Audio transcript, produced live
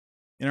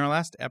In our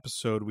last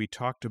episode, we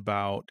talked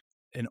about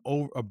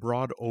a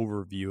broad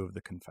overview of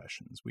the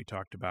confessions. We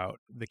talked about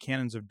the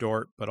canons of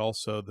Dort, but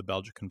also the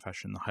Belgic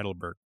Confession, the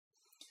Heidelberg.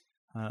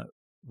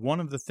 One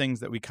of the things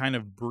that we kind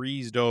of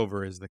breezed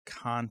over is the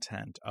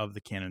content of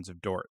the canons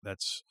of Dort.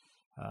 That's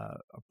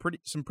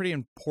some pretty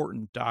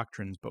important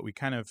doctrines, but we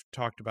kind of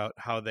talked about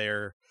how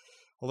they're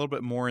a little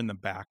bit more in the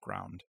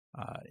background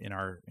in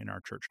our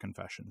church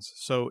confessions.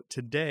 So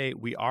today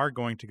we are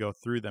going to go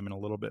through them in a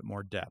little bit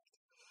more depth.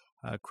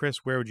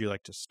 Chris, where would you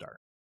like to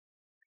start?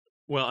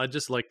 Well, I'd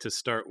just like to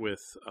start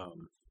with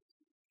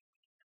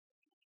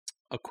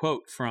a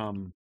quote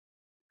from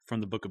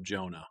the book of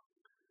Jonah,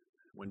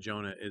 when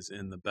Jonah is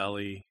in the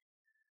belly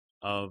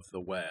of the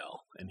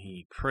whale, and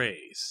he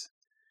prays,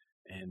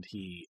 and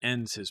he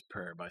ends his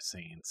prayer by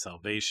saying,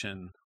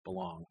 "Salvation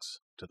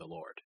belongs to the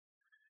Lord."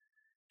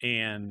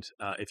 And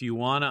if you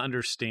want to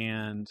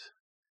understand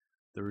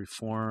the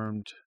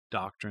Reformed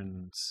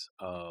doctrines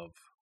of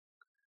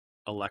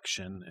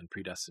election and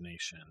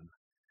predestination,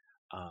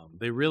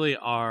 they really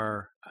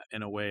are,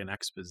 in a way, an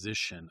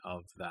exposition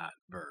of that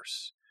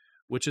verse,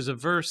 which is a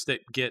verse that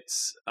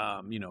gets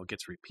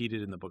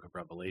repeated in the book of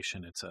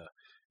Revelation.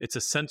 It's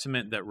a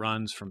sentiment that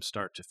runs from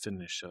start to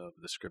finish of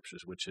the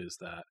scriptures, which is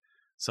that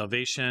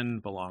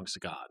salvation belongs to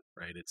God,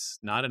 right? It's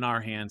not in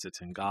our hands;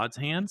 it's in God's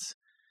hands.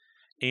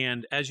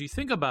 And as you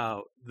think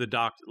about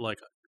like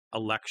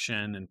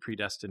election and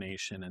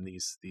predestination and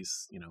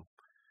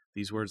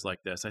these words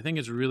like this, I think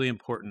it's really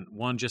important,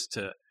 one, just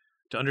to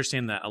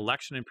understand that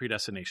election and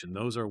predestination,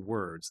 those are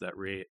words that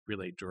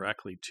relate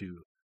directly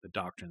to the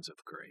doctrines of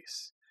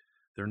grace.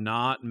 They're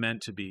not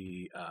meant to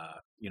be,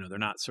 they're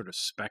not sort of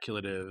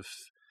speculative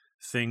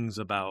things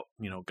about,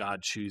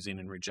 God choosing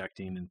and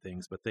rejecting and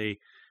things, but they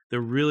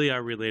really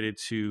are related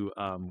to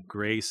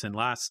grace. And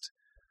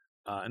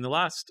in the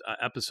last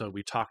episode,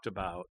 we talked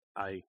about,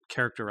 I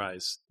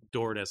characterized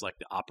Dort as like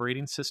the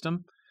operating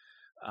system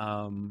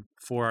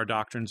for our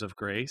doctrines of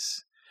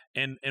grace.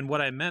 And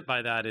what I meant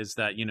by that is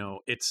that,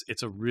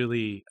 it's a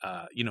really,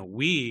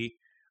 if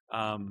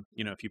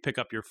you pick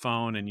up your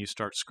phone and you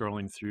start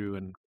scrolling through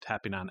and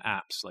tapping on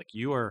apps, like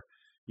you are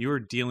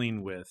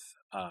dealing with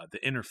the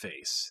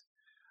interface.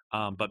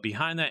 But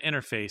behind that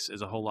interface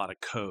is a whole lot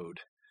of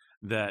code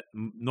that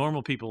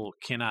normal people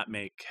cannot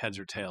make heads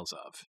or tails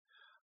of.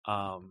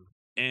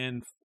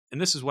 And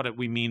this is what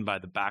we mean by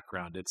the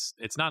background.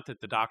 It's not that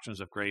the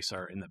doctrines of grace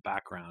are in the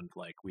background,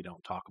 like we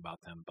don't talk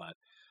about them, but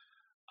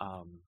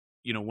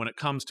when it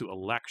comes to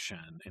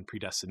election and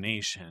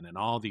predestination and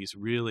all these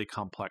really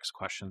complex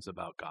questions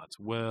about God's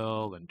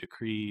will and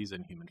decrees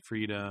and human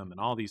freedom and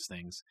all these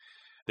things,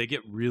 they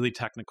get really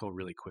technical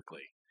really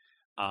quickly,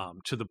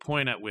 to the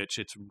point at which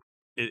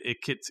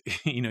it gets,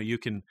 you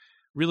can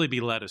really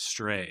be led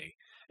astray.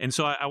 And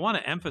so I want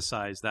to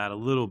emphasize that a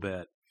little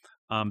bit,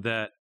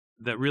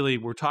 that really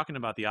we're talking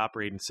about the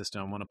operating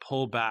system. I'm going to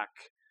pull back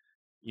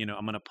the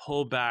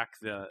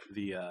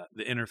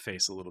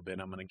interface a little bit.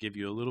 I'm going to give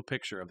you a little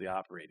picture of the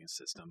operating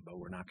system, but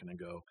we're not going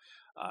to go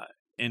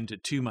into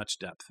too much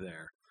depth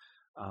there.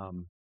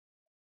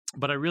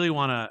 But I really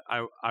want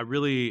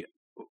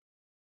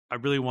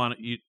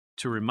you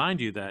to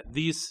remind you that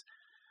these,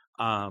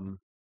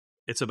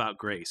 it's about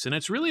grace, and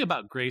it's really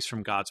about grace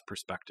from God's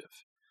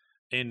perspective.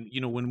 And,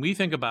 when we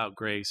think about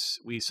grace,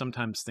 we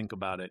sometimes think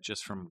about it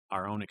just from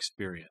our own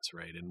experience,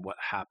 right? And what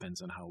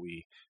happens and how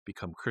we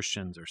become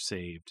Christians or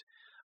saved.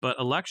 But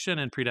election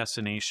and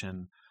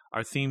predestination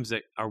are themes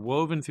that are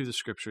woven through the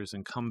scriptures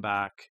and come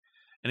back.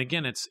 And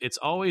again, it's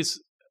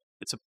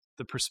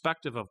the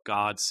perspective of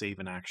God's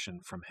saving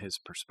action from his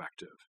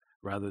perspective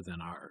rather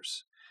than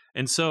ours.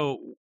 And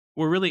so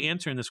we're really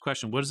answering this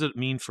question: what does it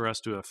mean for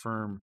us to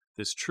affirm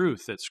this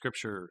truth that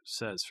scripture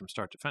says from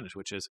start to finish,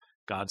 which is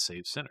God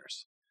saves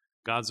sinners?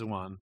 God's the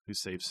one who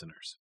saves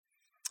sinners.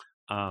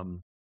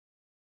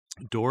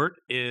 Dort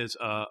is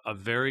a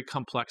very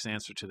complex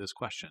answer to this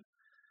question.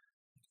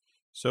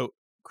 So,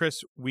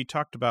 Chris, we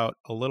talked about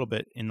a little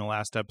bit in the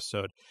last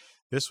episode.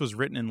 This was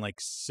written in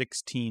like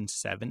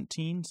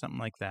 1617, something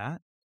like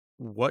that.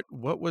 What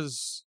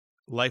was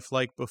life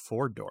like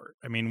before Dort?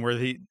 I mean,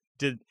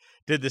 did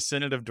the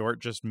Synod of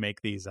Dort just make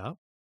these up?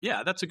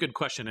 Yeah, that's a good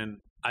question. And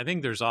I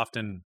think there's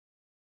often,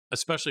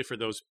 especially for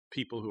those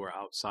people who are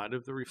outside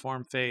of the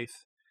Reformed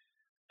faith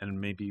and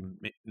maybe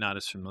not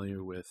as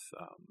familiar with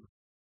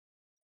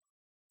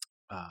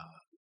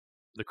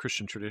the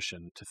Christian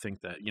tradition, to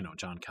think that,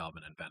 John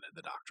Calvin invented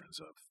the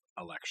doctrines of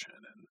election,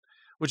 and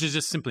which is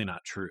just simply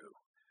not true.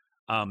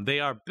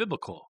 They are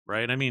biblical,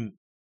 right? I mean,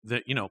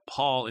 that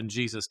Paul and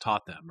Jesus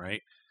taught them,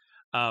 right?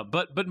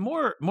 But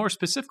more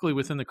specifically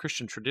within the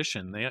Christian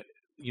tradition, they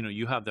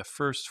you have the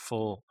first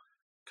full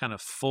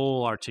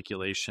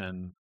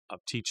articulation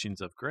of teachings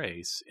of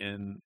grace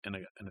in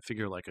a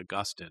figure like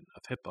Augustine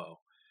of Hippo.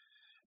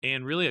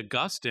 And really,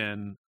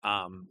 Augustine,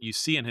 you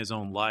see in his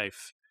own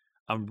life,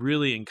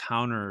 really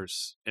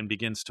encounters and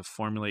begins to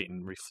formulate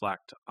and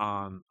reflect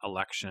on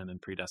election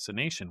and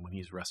predestination when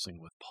he's wrestling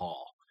with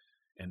Paul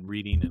and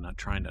reading and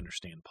trying to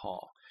understand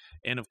Paul.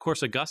 And of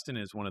course, Augustine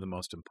is one of the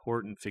most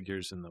important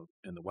figures in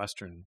the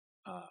Western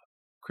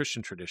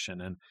Christian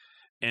tradition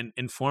and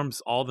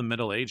informs all the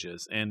Middle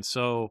Ages. And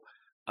so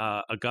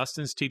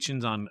Augustine's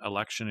teachings on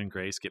election and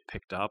grace get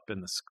picked up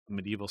in the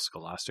medieval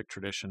scholastic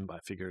tradition by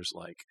figures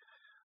like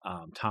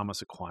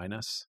Thomas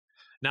Aquinas.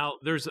 Now,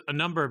 there's a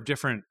number of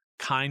different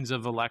kinds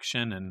of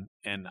election,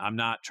 and I'm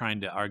not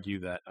trying to argue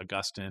that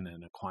Augustine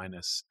and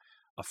Aquinas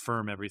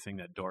affirm everything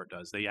that Dort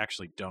does. They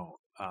actually don't.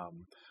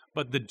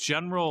 But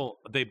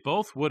they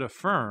both would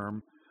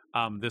affirm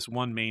this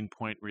one main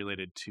point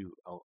related to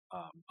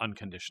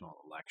unconditional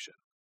election,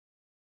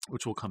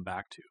 which we'll come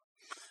back to.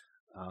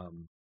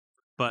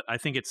 But I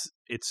think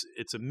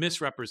it's a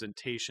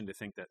misrepresentation to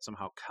think that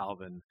somehow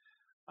Calvin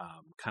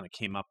kind of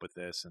came up with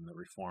this, and the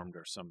Reformed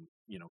are some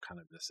kind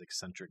of this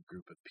eccentric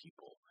group of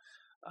people.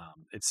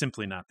 It's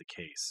simply not the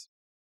case.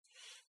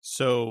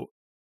 So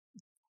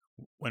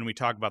when we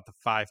talk about the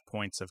 5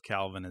 points of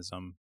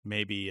Calvinism,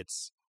 maybe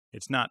it's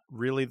not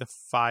really the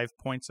 5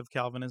 points of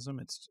Calvinism.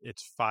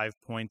 It's 5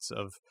 points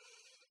of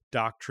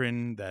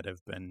doctrine that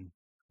have been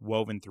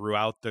woven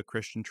throughout the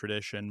Christian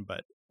tradition,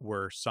 but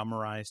were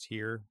summarized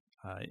here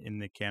in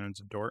the Canons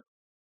of Dort.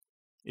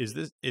 Is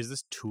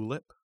this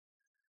TULIP?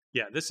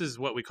 Yeah, this is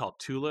what we call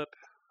TULIP,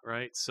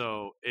 right?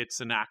 So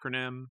it's an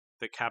acronym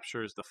that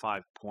captures the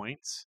 5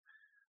 points.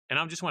 And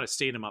I just want to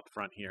state them up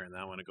front here, and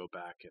then I want to go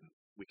back and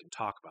we can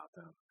talk about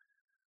them.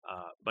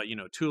 But,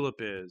 TULIP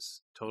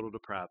is total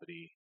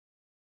depravity,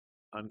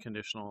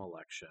 unconditional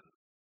election,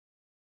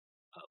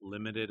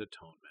 limited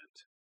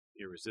atonement,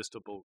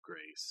 irresistible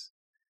grace,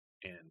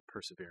 and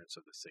perseverance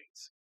of the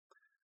saints.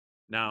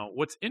 Now,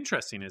 what's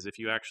interesting is if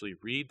you actually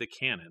read the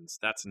canons,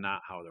 that's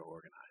not how they're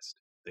organized.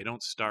 They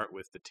don't start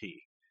with the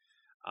T.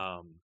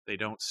 They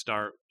don't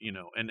start,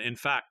 and in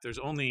fact, there's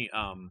only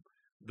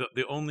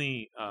the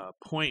only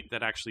point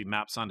that actually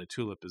maps onto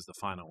TULIP is the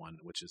final one,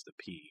 which is the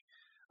P.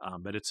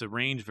 But it's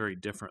arranged very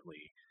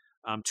differently.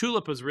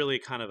 TULIP was really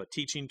kind of a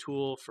teaching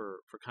tool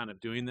for kind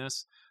of doing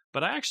this,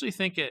 but I actually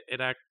think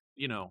it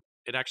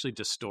actually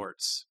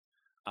distorts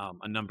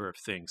a number of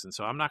things, and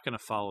so I'm not going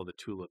to follow the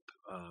TULIP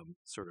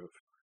sort of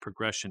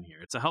progression here.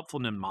 It's a helpful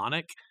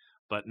mnemonic,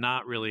 but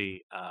not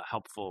really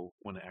helpful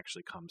when it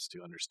actually comes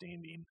to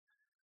understanding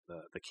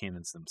the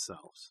canons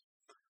themselves.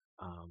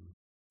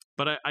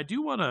 But I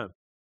do want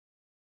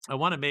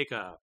to make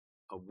a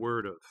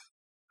word of,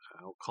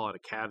 I'll call it a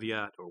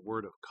caveat or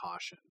word of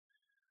caution.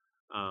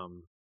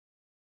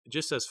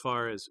 Just as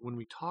far as when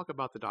we talk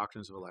about the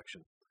doctrines of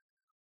election,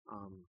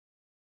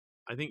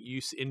 I think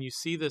you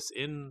see this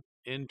in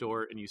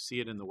Dort, and you see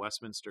it in the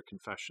Westminster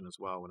Confession as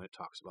well when it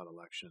talks about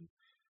election.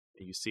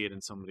 And you see it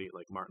in somebody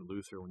like Martin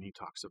Luther when he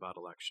talks about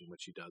election,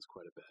 which he does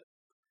quite a bit.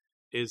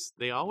 Is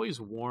they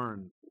always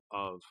warn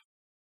of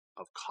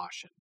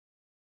caution,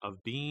 of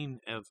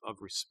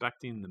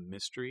respecting the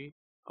mystery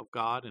of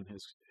God and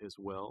His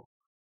will,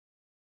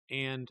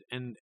 and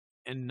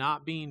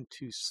not being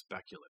too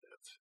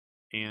speculative.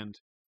 And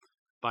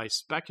by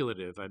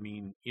speculative, I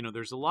mean,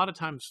 there's a lot of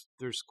times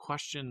there's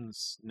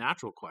questions,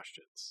 natural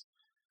questions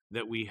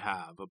that we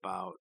have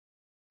about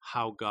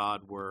how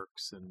God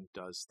works and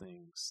does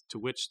things to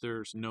which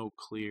there's no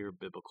clear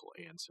biblical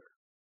answer.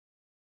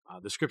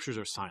 The scriptures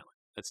are silent.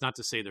 That's not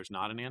to say there's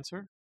not an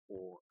answer,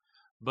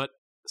 but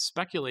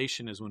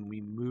speculation is when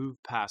we move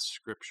past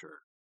scripture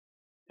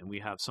and we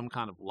have some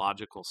kind of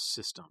logical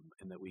system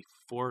and that we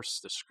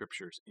force the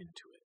scriptures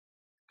into it,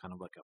 kind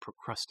of like a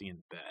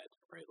Procrustean bed,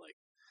 right? Like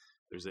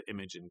there's an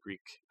image in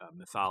Greek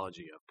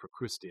mythology of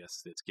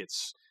Procrusteus that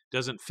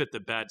doesn't fit the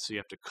bed, so you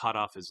have to cut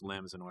off his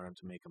limbs in order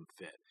to make them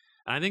fit.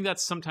 And I think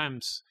that's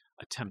sometimes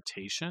a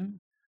temptation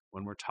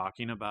when we're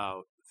talking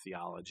about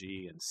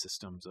theology and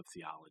systems of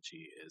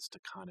theology, is to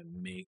kind of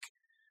make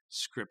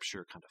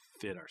scripture kind of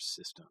fit our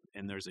system.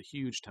 And there's a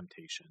huge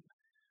temptation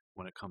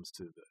when it comes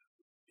to the,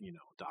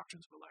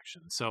 doctrines of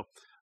election. So,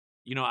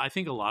 I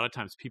think a lot of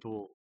times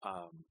people,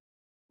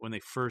 when they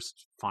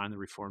first find the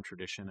Reformed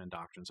tradition and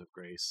doctrines of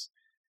grace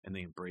and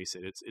they embrace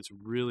it, it's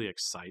really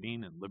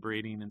exciting and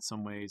liberating in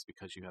some ways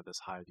because you have this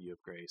high view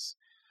of grace.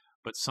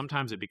 But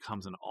sometimes it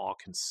becomes an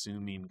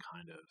all-consuming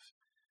kind of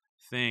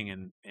thing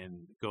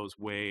and goes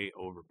way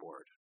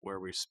overboard, where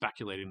we're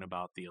speculating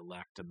about the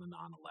elect and the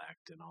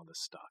non-elect and all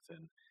this stuff.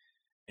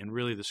 And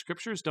really the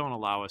scriptures don't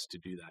allow us to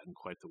do that in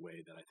quite the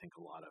way that I think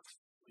a lot of,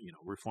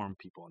 Reformed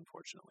people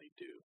unfortunately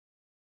do.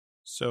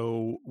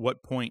 So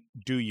what point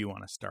do you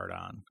want to start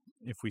on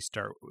if we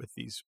start with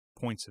these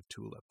points of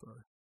TULIP?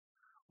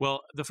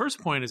 Well, the first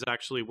point is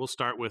actually, we'll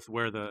start with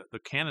where the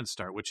canons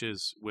start, which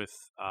is with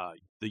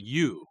the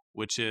U,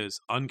 which is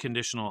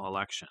unconditional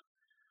election.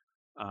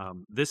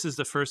 This is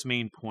the first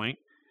main point.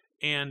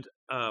 And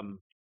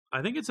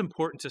I think it's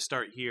important to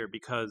start here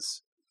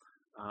because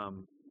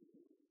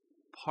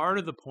part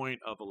of the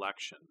point of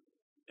election,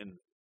 and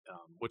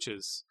which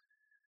is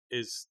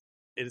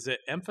it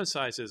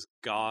emphasizes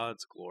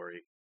God's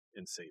glory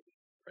in saving,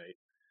 right?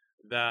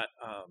 That,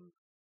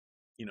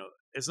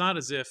 it's not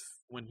as if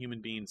when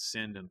human beings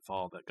sinned and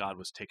fall that God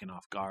was taken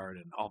off guard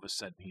and all of a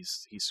sudden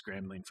he's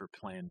scrambling for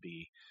plan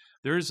B.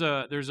 There's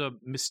a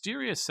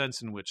mysterious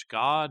sense in which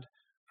God,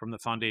 from the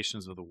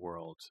foundations of the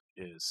world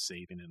is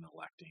saving and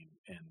electing,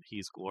 and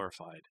he's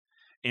glorified.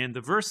 And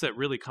the verse that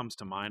really comes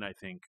to mind, I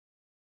think,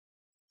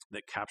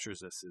 that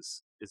captures this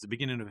is the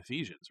beginning of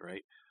Ephesians,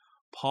 right?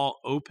 Paul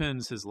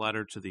opens his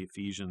letter to the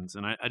Ephesians,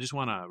 and I just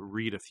want to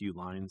read a few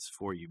lines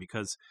for you,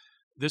 because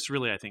this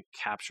really, I think,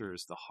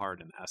 captures the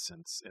heart and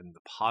essence and the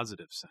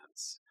positive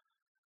sense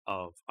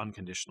of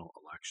unconditional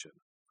election.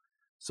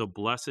 So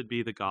blessed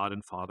be the God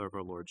and Father of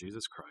our Lord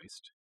Jesus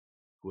Christ,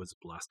 who has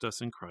blessed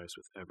us in Christ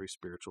with every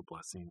spiritual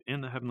blessing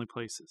in the heavenly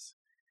places,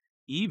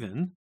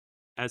 even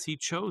as he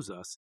chose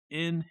us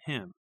in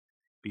him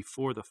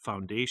before the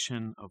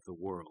foundation of the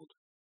world,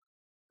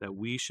 that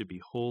we should be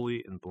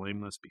holy and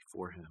blameless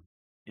before him.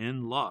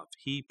 In love,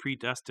 he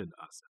predestined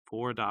us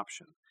for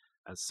adoption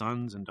as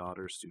sons and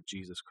daughters through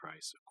Jesus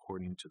Christ,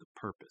 according to the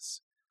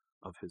purpose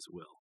of his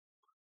will.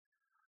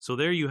 So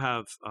there you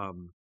have,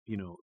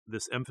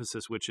 this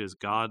emphasis, which is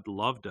God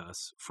loved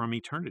us from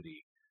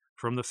eternity,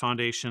 from the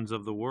foundations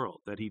of the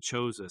world, that he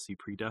chose us, he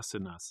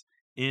predestined us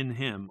in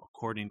him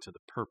according to the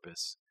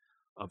purpose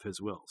of his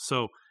will.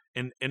 So,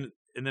 and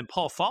then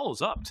Paul follows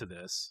up to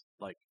this,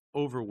 like,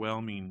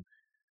 overwhelming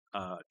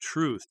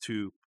truth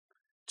to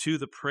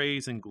the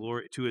praise and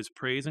glory, to his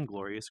praise and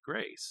glorious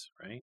grace,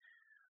 right?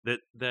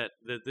 That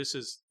this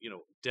is,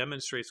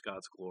 demonstrates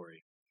God's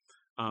glory.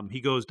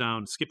 He goes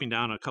down, skipping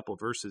down a couple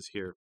verses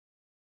here.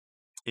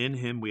 In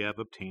him we have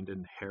obtained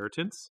an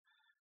inheritance,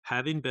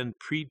 having been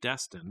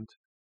predestined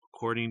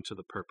according to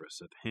the purpose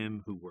of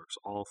him who works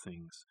all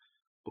things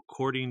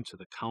according to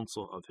the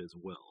counsel of his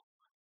will,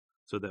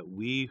 so that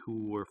we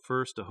who were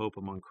first to hope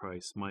among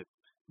Christ might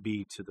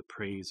be to the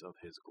praise of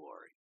his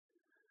glory.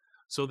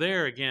 So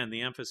there again,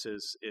 the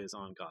emphasis is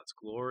on God's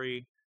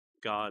glory,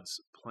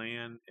 God's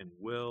plan and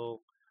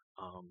will,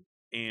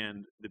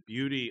 and the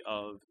beauty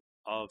of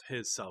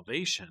his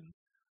salvation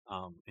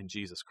in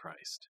Jesus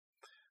Christ.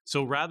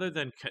 So rather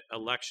than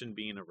election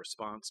being a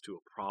response to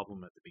a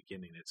problem at the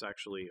beginning, it's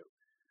actually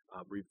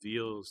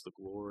reveals the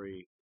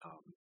glory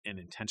and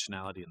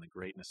intentionality and the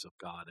greatness of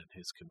God and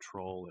his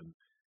control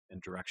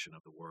and direction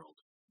of the world.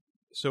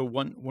 So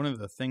one of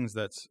the things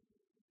that's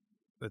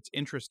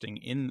interesting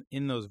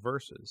in those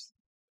verses,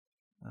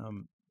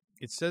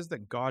 it says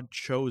that God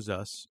chose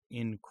us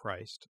in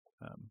Christ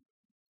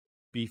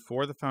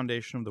before the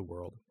foundation of the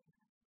world,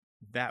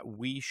 that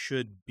we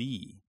should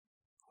be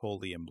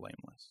holy and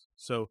blameless.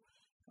 So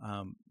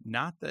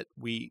not that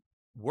we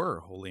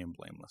were holy and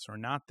blameless, or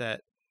not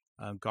that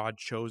God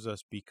chose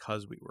us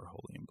because we were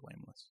holy and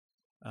blameless.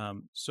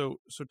 So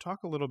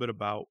talk a little bit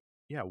about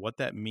what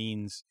that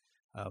means,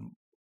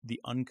 the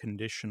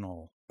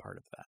unconditional part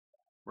of that.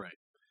 Right.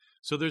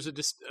 So there's an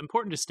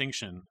important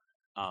distinction.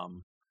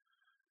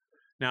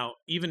 Now,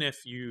 even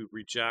if you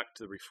reject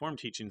the Reformed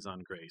teachings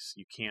on grace,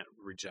 you can't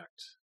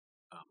reject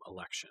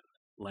election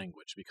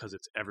language, because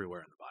it's everywhere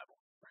in the Bible,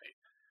 right?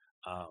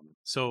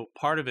 So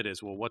part of it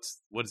is, well, what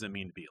does it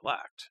mean to be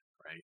elect,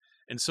 right?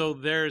 And so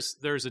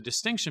there's a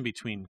distinction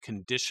between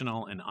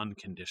conditional and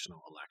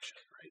unconditional election,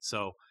 right?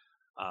 So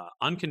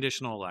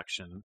unconditional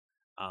election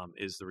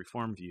is the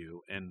Reformed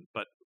view,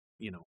 but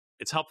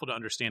it's helpful to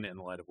understand it in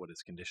the light of what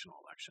is conditional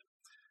election.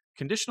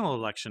 Conditional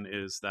election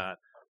is that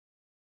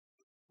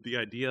the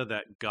idea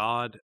that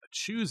God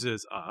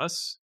chooses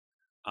us,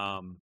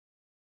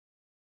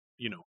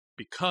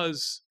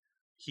 because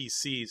he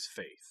sees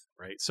faith,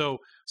 right? So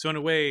in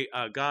a way,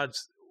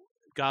 God's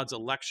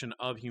election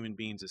of human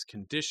beings is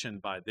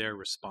conditioned by their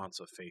response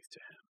of faith to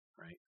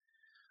him, right?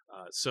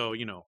 So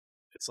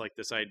it's like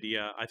this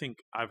idea. I think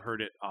I've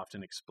heard it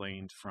often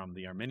explained from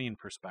the Arminian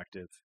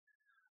perspective.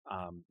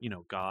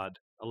 God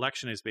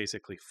election is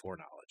basically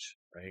foreknowledge,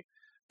 right?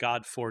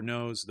 God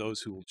foreknows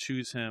those who will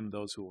choose him,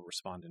 those who will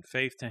respond in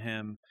faith to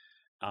him,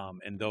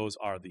 and those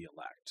are the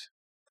elect.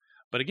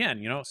 But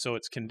again, so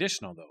it's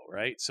conditional though,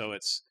 right? So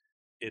it's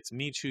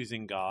me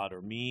choosing God,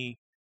 or me,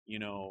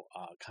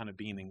 kind of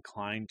being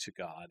inclined to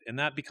God, and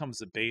that becomes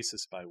the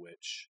basis by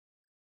which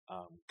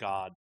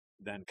God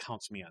then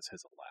counts me as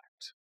his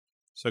elect.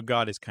 So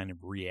God is kind of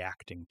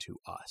reacting to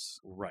us.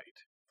 Right.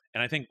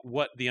 And I think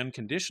what the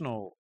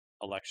unconditional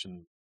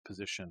election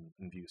position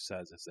and view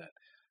says is that,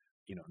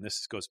 and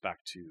this goes back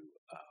to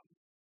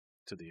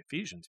the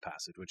Ephesians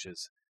passage, which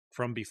is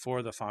from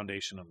before the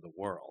foundation of the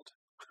world,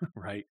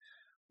 right?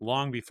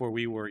 Long before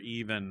we were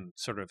even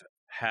sort of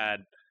had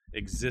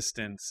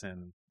existence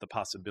and the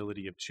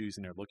possibility of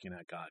choosing or looking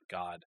at God,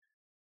 God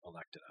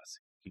elected us.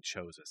 He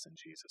chose us in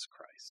Jesus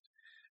Christ.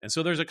 And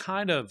so there's a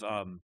kind of,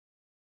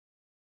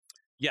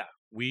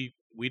 we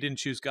didn't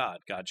choose God.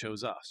 God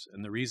chose us.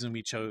 And the reason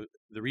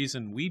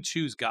we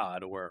choose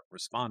God or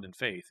respond in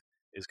faith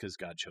is because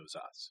God chose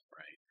us,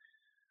 right?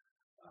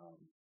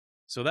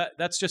 So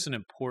that's just an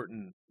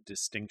important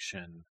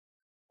distinction,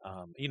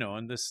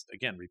 and this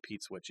again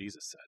repeats what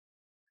Jesus said.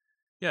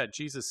 Yeah,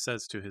 Jesus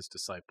says to his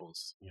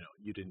disciples,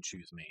 you didn't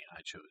choose me,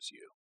 I chose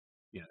you,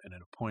 and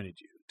it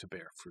appointed you to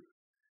bear fruit.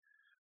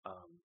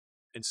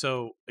 And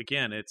so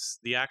again, it's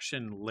the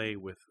action lay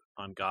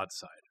on God's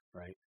side,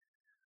 right?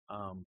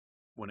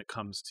 When it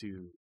comes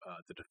to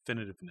the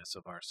definitiveness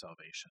of our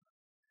salvation.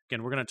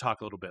 again, we're going to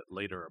talk a little bit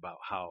later about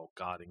how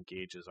God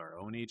engages our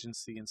own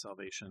agency in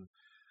salvation.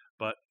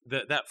 But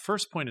that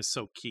first point is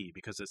so key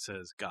because it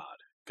says God.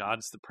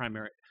 God's the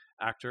primary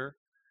actor.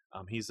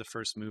 He's the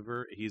first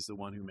mover. He's the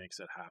one who makes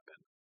it happen.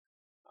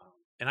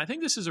 And I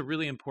think this is a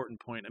really important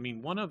point. I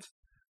mean,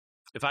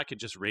 if I could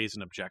just raise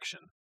an objection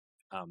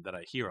that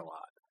I hear a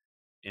lot,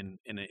 and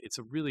it's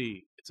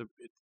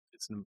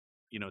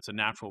a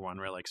natural one,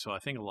 right? Like, so I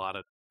think a lot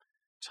of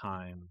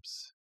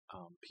times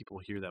people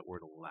hear that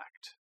word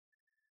elect,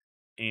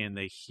 and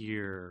they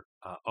hear,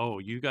 oh,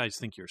 you guys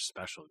think you're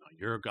special. No,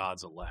 you're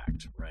God's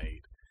elect,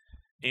 right?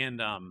 And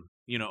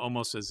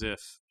almost as if,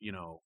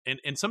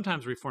 and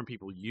sometimes Reformed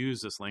people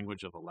use this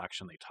language of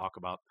election. They talk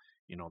about,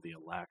 the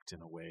elect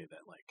in a way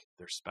that like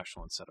they're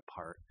special and set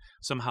apart.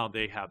 Somehow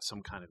they have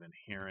some kind of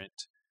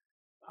inherent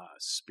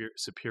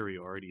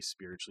superiority,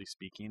 spiritually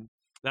speaking.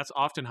 That's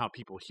often how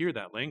people hear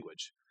that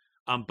language.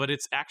 But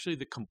it's actually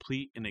the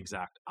complete and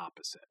exact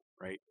opposite,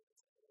 right?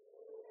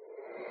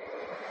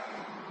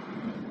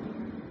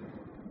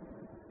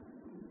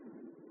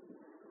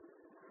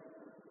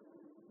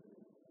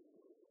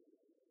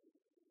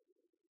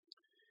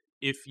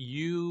 If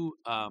you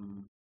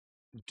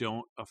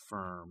don't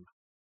affirm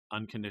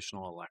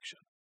unconditional election,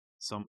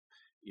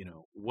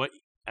 what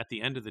at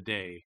the end of the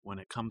day, when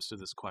it comes to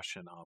this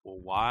question of, well,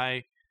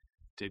 why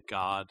did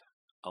God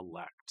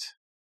elect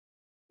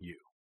you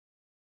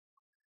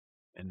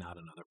and not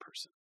another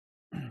person?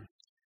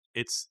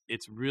 It's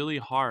really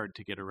hard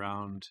to get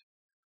around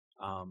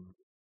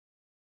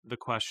the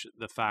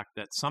fact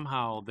that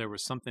somehow there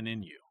was something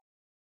in you,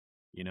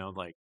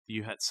 like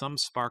you had some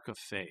spark of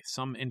faith,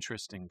 some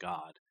interest in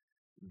God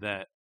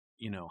that,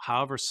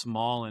 however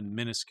small and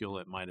minuscule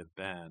it might have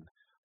been,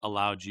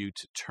 allowed you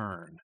to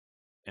turn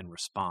and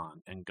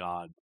respond, and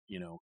God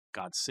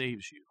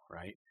saves you,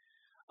 right?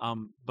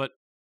 But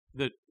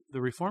the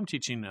Reformed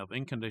teaching of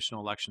unconditional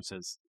election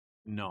says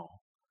no.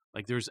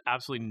 Like there's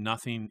absolutely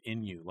nothing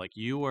in you. Like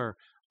you are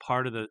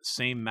part of the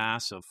same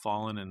mass of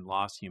fallen and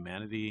lost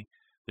humanity.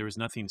 There was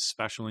nothing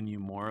special in you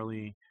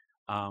morally.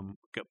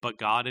 But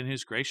God in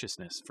his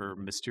graciousness, for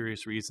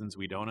mysterious reasons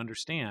we don't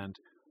understand,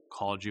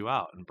 called you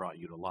out and brought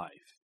you to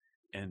life.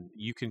 And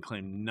you can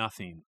claim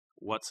nothing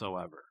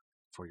whatsoever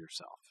for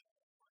yourself.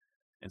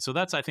 And so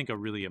that's, I think, a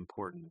really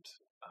important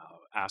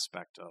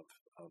aspect of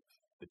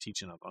the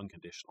teaching of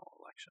unconditional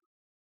election.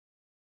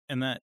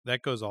 And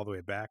that goes all the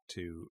way back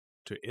to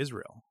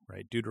Israel,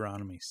 right?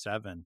 Deuteronomy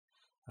 7,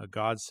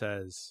 God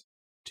says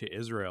to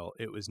Israel,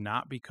 it was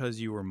not because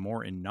you were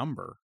more in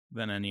number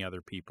than any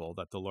other people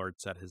that the Lord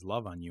set his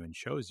love on you and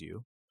chose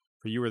you,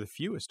 for you were the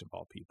fewest of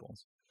all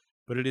peoples.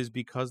 But it is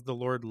because the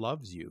Lord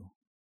loves you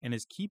and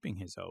is keeping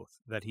his oath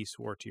that he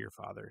swore to your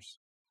fathers.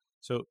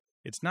 So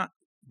it's not,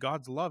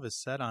 God's love is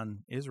set on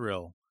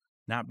Israel,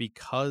 not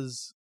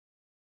because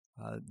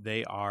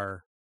they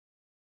are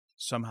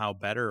somehow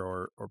better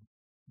or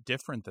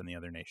different than the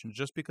other nations,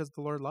 just because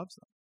the Lord loves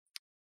them.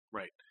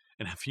 Right.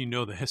 And if you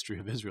know the history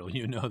of Israel,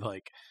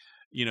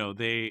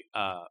 they,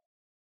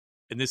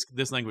 and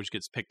this language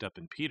gets picked up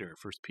in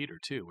First Peter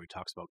 2, where he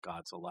talks about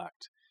God's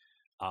elect.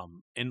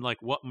 And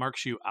like what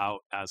marks you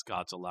out as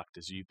God's elect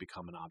is you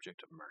become an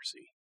object of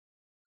mercy,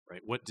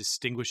 right? What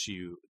distinguishes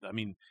you,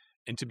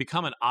 and to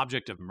become an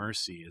object of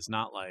mercy is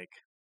not like,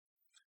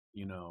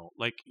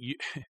 like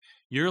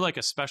you're like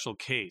a special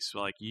case.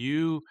 Like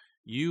you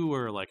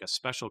were like a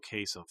special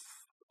case of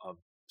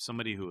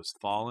somebody who was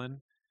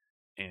fallen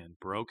and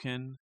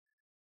broken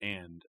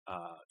and,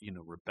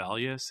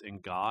 rebellious,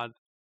 and God,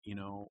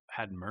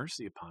 had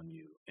mercy upon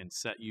you and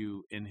set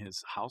you in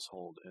his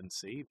household and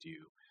saved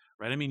you.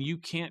 Right. You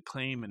can't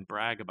claim and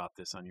brag about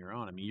this on your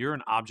own. You're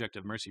an object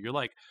of mercy. You're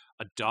like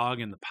a dog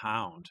in the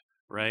pound,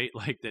 right?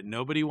 Like that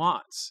nobody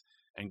wants.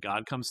 And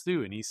God comes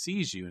through and he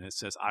sees you and it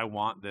says, I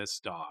want this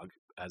dog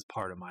as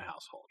part of my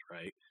household,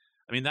 right?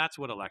 That's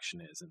what election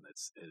is in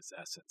its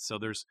essence. So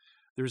there's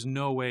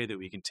no way that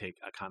we can take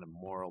a kind of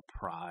moral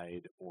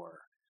pride or,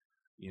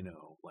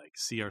 like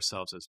see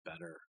ourselves as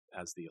better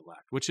as the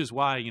elect, which is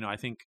why, I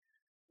think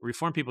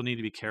Reformed people need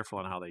to be careful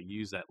on how they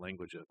use that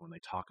language of when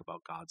they talk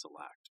about God's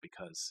elect,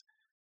 because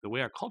the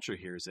way our culture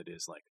hears it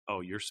is like,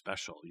 oh, you're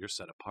special, you're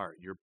set apart,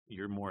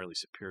 you're morally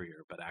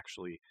superior. But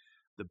actually,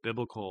 the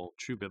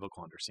true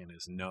biblical understanding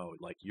is no,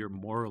 like you're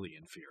morally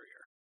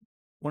inferior.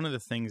 One of the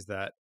things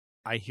that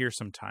I hear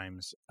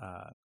sometimes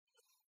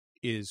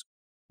is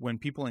when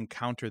people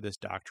encounter this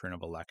doctrine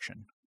of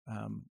election,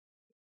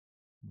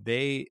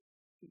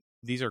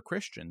 these are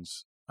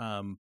Christians,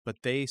 but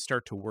they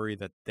start to worry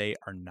that they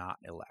are not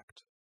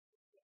elect.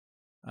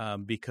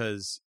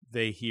 Because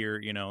they hear,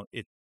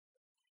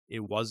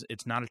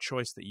 it's not a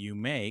choice that you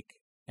make,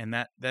 and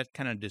that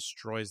kind of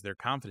destroys their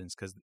confidence,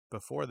 because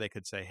before they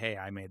could say, hey,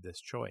 I made this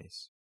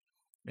choice,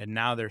 and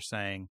now they're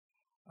saying,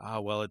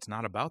 well, it's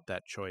not about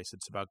that choice,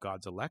 it's about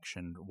God's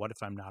election. What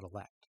if I'm not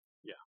elect?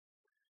 Yeah,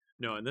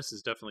 no, and this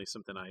is definitely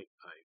something I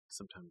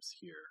sometimes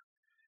hear,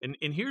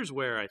 and here's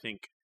where I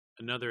think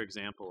another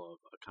example of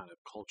a kind of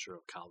culture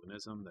of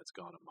Calvinism that's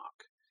gone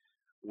amok,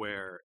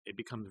 where it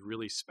becomes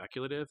really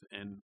speculative.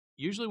 And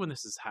usually when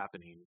this is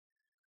happening,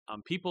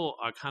 people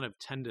are kind of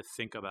tend to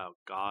think about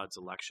God's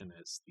election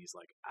as these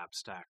like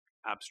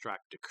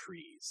abstract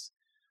decrees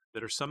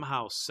that are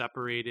somehow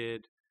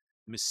separated,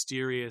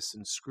 mysterious,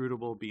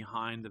 inscrutable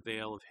behind the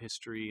veil of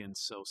history, and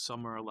so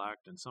some are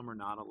elect and some are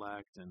not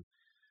elect.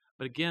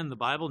 But again, the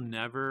Bible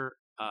never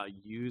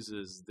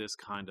uses this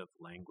kind of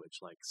language,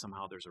 like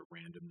somehow there's a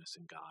randomness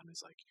in God, and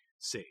it's like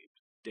saved,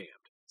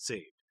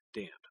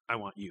 damned. I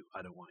want you,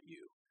 I don't want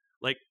you.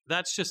 Like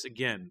that's just,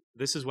 again,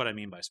 this is what I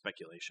mean by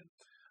speculation.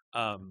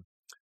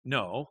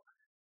 No,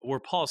 where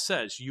Paul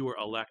says you are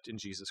elect in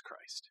Jesus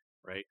Christ,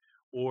 right?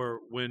 Or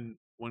when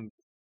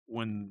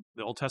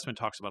the Old Testament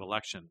talks about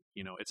election,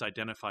 it's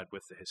identified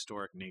with the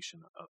historic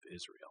nation of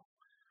Israel,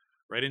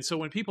 right? And so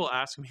when people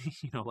ask me,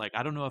 like,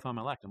 I don't know if I'm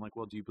elect, I'm like,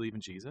 well, do you believe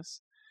in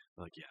Jesus?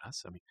 They're like,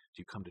 yes. I mean,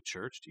 do you come to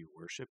church? Do you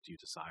worship? Do you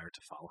desire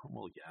to follow him?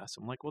 Well, yes.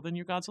 I'm like, well, then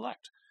you're God's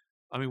elect.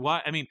 I mean,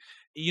 why? I mean,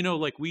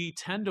 like we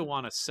tend to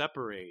want to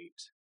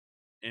separate,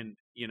 and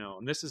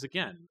and this is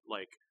again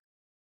like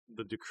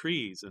the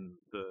decrees and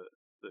the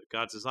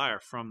God's desire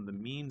from the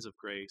means of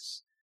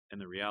grace and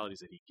the realities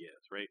that he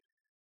gives, right?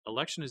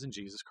 Election is in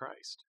Jesus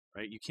Christ,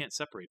 right? You can't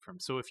separate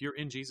from. So if you're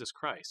in Jesus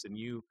Christ and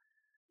you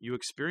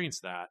experience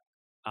that,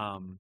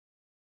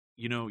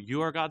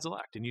 you are God's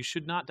elect, and you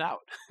should not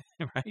doubt,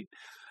 right?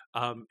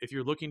 If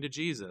you're looking to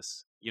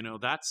Jesus,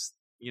 that's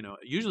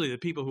usually the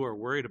people who are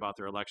worried about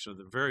their election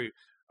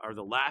are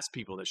the last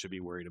people that should be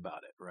worried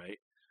about it, right?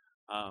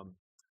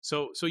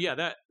 So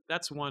yeah,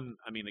 that's one.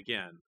 I mean,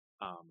 again,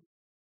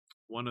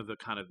 one of the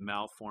kind of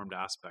malformed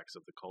aspects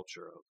of the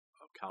culture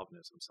of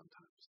Calvinism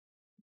sometimes.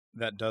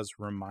 That does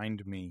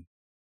remind me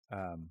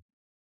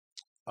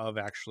of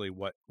actually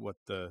what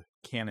the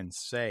canons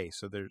say.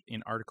 So there,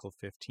 in Article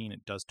 15,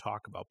 it does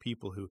talk about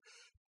people who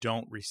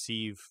don't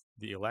receive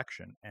the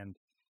election, and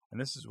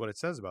this is what it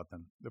says about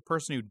them. The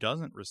person who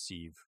doesn't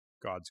receive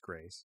God's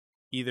grace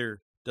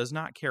either does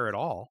not care at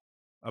all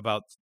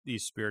about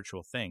these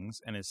spiritual things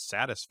and is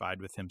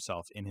satisfied with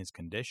himself in his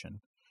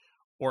condition,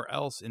 or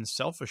else in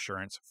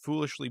self-assurance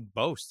foolishly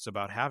boasts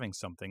about having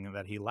something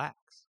that he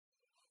lacks.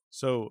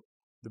 So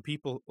the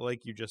people,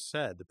 like you just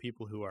said, the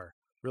people who are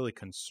really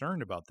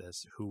concerned about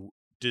this, who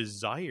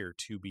desire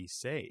to be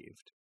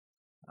saved,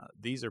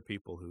 these are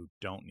people who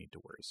don't need to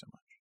worry so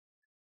much.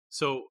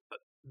 So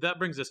that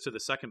brings us to the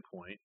second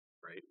point,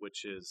 right,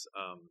 which is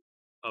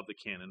of the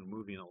canon,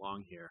 moving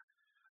along here.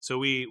 So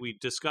we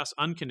discuss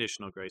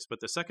unconditional grace, but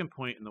the second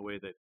point in the way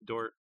that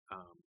Dort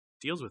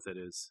deals with it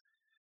is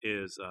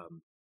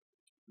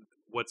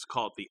what's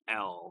called the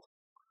L,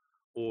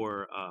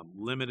 or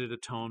limited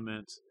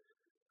atonement.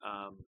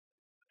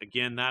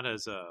 Again, that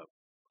is a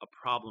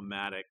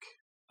problematic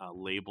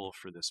label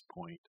for this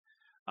point.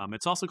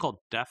 It's also called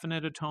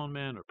definite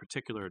atonement or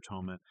particular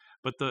atonement,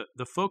 but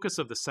the focus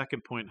of the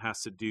second point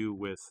has to do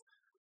with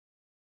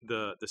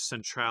the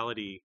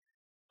centrality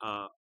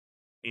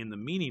in the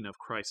meaning of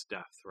Christ's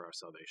death for our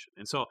salvation.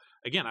 And so,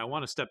 again, I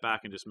want to step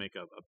back and just make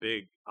a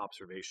big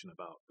observation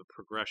about the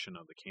progression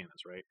of the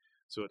canons, right?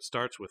 So it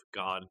starts with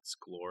God's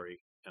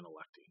glory and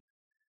electing.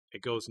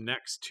 It goes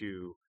next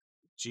to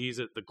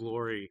Jesus, the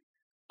glory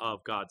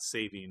of God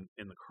saving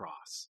in the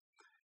cross.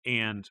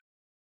 And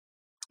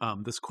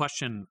this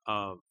question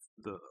of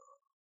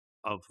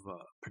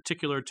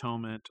particular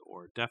atonement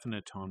or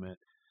definite atonement,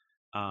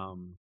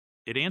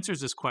 it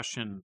answers this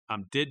question: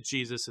 did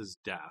Jesus'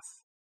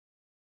 death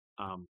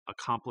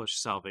accomplish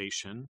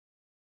salvation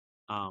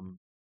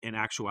in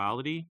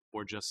actuality,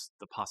 or just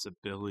the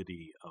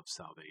possibility of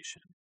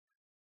salvation,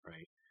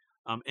 right?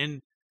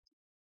 And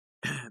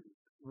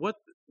what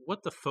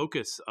the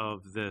focus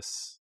of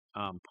this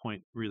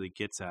point really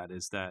gets at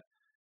is that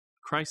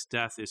Christ's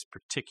death is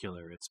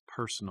particular, it's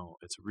personal,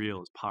 it's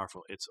real, it's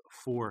powerful, it's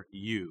for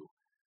you.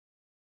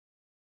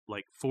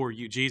 Like, for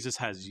you, Jesus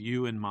has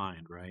you in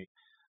mind, right?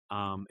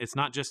 It's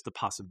not just the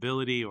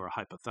possibility or a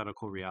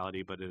hypothetical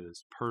reality, but it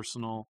is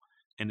personal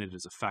and it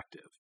is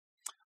effective.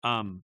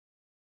 I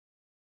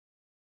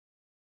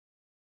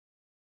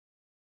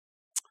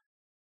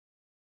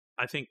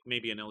think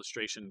maybe an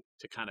illustration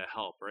to kind of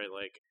help, right?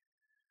 Like,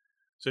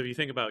 so if you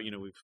think about,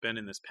 we've been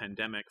in this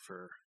pandemic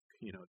for,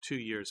 2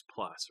 years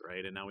plus,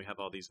 right? And now we have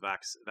all these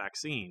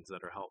vaccines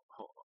that are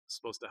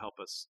supposed to help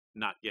us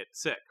not get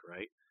sick,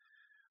 right?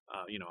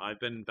 I've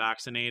been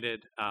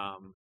vaccinated,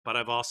 but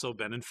I've also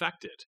been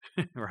infected,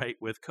 right,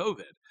 with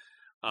COVID.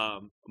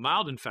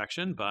 Mild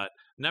infection, but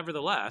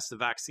nevertheless, the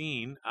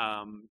vaccine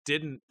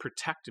didn't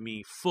protect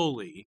me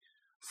fully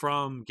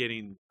from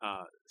getting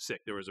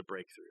sick. There was a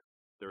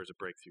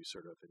breakthrough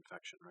sort of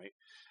infection, right?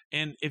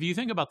 And if you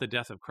think about the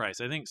death of Christ,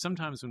 I think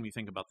sometimes when we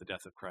think about the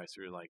death of Christ,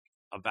 we're like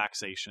a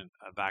vaccination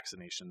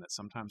that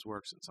sometimes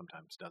works and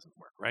sometimes doesn't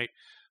work, right?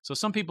 So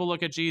some people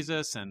look at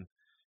Jesus and,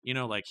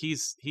 like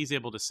he's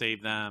able to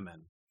save them,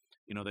 and,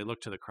 they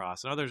look to the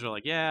cross, and others are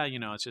like, yeah,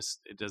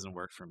 it doesn't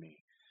work for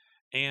me.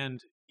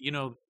 And,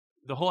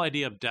 the whole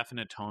idea of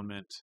definite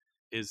atonement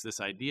is this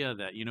idea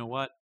that,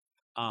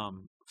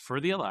 for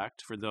the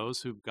elect, for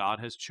those who God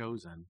has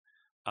chosen,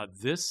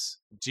 this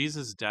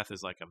Jesus' death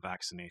is like a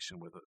vaccination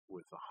with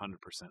 100%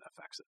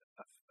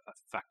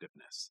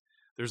 effectiveness.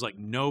 there's like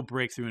no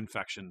breakthrough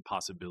infection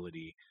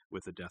possibility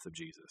with the death of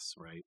Jesus,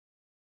 right?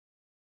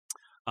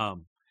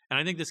 And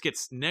I think this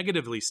gets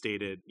negatively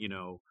stated,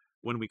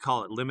 when we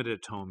call it limited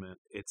atonement,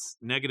 it's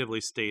negatively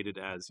stated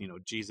as,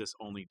 Jesus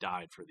only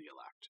died for the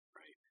elect,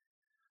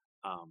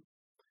 right?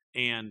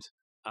 And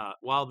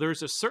while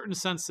there's a certain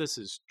sense this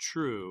is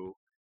true,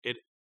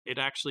 it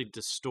actually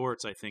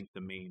distorts, I think,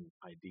 the main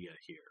idea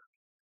here,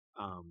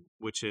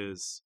 which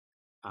is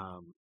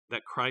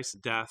that Christ's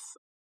death,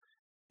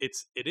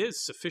 it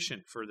is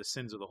sufficient for the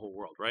sins of the whole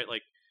world, right?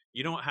 Like,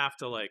 you don't have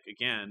to, like,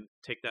 again,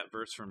 take that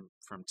verse from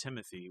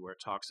Timothy where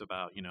it talks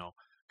about,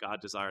 God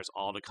desires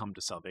all to come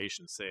to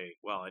salvation. Say,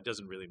 well, it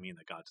doesn't really mean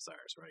that God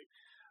desires, right?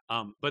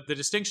 But the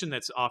distinction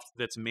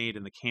that's made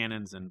in the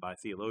canons and by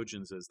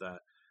theologians is that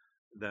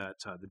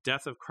the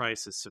death of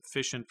Christ is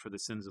sufficient for the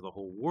sins of the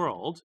whole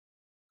world,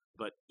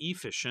 but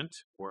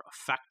efficient or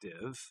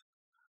effective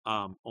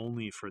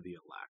only for the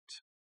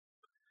elect.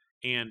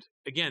 And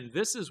again,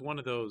 this is one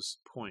of those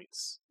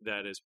points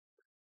that is,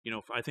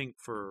 I think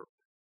for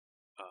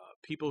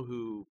people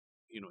who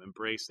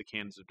embrace the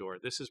canons of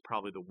Dort, this is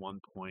probably the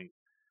one point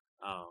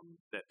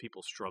that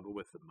people struggle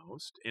with the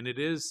most, and it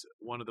is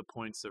one of the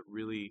points that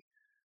really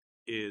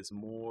is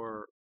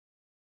more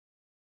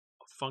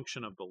a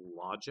function of the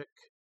logic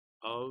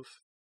of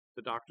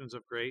the doctrines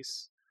of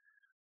grace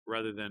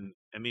rather than,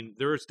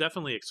 there's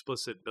definitely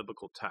explicit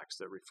biblical texts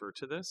that refer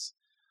to this,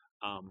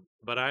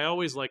 but I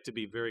always like to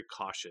be very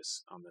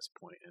cautious on this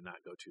point and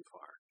not go too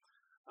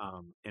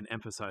far, and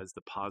emphasize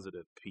the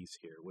positive piece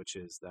here, which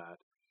is that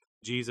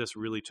Jesus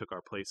really took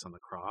our place on the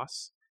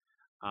cross,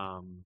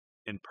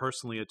 and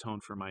personally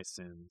atoned for my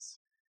sins.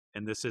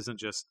 And this isn't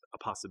just a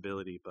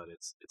possibility, but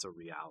it's a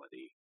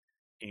reality.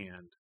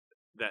 And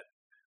that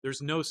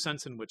there's no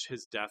sense in which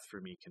his death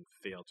for me can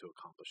fail to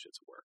accomplish its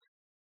work.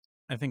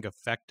 I think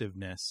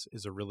effectiveness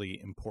is a really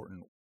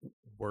important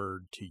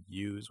word to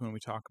use when we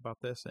talk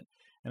about this.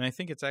 And I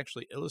think it's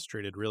actually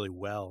illustrated really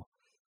well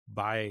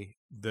by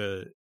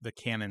the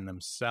canon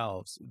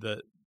themselves.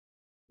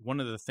 One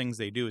of the things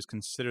they do is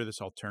consider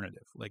this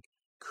alternative. Like,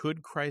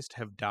 could Christ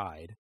have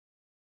died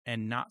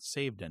and not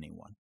saved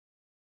anyone?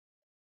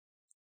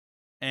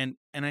 And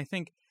I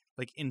think,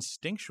 like,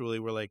 instinctually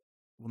we're like,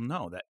 well,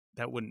 no,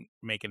 that wouldn't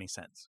make any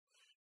sense.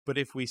 But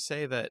if we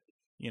say that,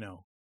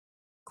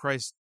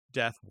 Christ's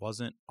death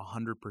wasn't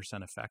 100%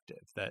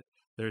 effective, that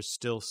there's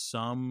still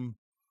some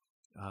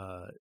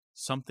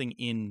something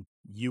in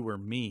you or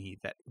me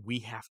that we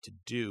have to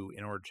do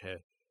in order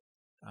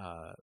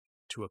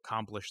to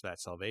accomplish that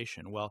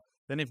salvation, well,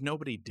 then if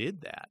nobody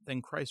did that,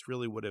 then Christ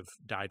really would have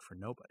died for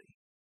nobody,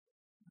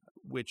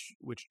 which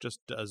just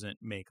doesn't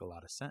make a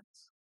lot of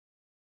sense.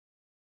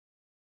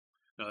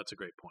 No, that's a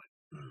great point.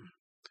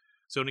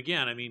 So, and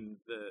again,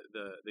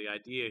 the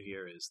idea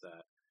here is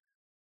that,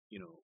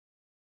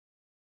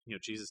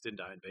 Jesus didn't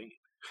die in vain,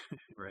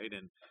 right?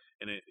 And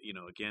it,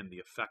 again,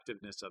 the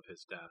effectiveness of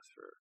his death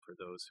for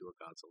those who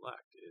are God's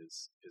elect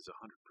is 100%,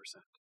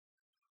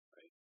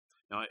 right?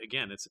 Now,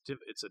 again, it's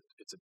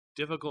a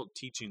difficult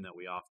teaching that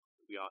we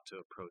ought to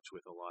approach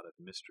with a lot of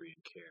mystery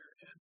and care.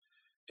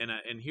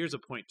 And here's a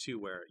point too,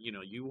 where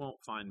you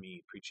won't find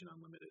me preaching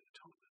on limited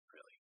atonement,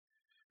 really,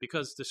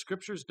 because the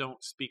scriptures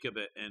don't speak of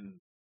it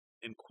in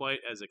quite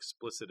as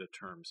explicit a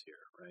terms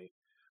here, right?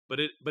 But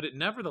it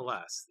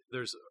nevertheless,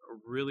 there's a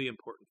really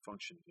important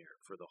function here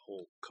for the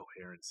whole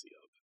coherency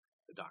of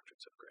the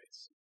doctrines of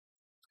grace.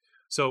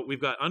 So we've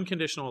got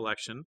unconditional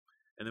election,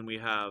 and then we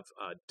have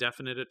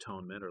definite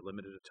atonement or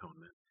limited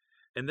atonement,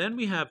 and then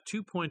we have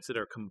 2 points that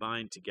are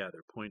combined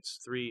together, points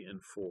 3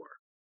 and 4,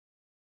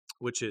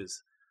 which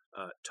is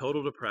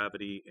total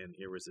depravity and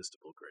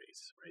irresistible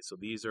grace, right? So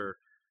these are,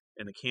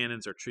 and the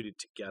canons are treated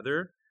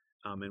together,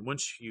 and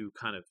once you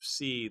kind of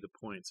see the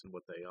points and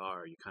what they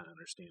are, you kind of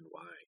understand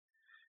why.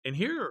 And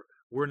here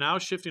we're now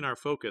shifting our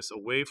focus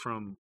away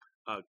from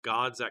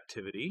God's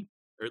activity,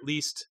 or at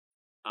least,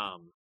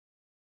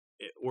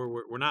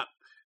 we're not,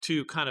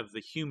 to kind of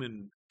the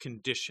human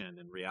condition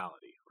and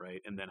reality,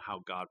 right? And then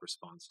how God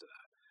responds to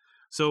that.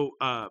 So,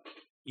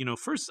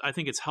 first, I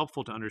think it's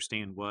helpful to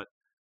understand what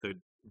the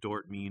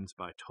Dort means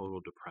by total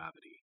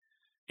depravity,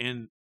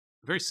 and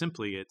very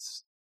simply,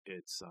 it's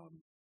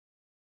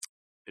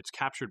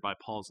captured by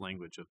Paul's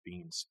language of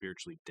being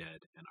spiritually dead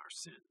in our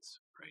sins,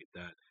 right?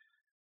 That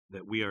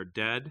we are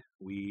dead,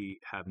 we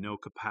have no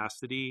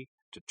capacity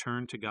to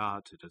turn to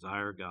God, to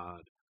desire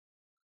God.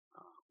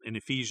 In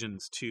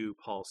Ephesians 2,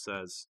 Paul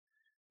says,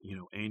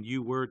 and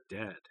you were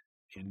dead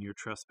in your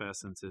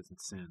trespasses and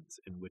sins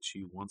in which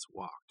you once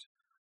walked,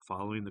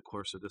 following the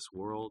course of this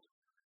world,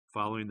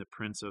 following the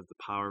prince of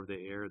the power of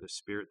the air, the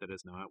spirit that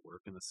is now at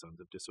work in the sons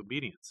of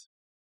disobedience.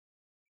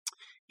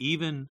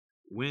 Even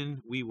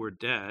when we were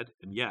dead,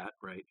 and yet,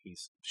 right,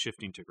 he's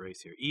shifting to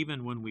grace here,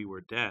 even when we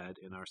were dead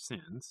in our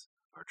sins,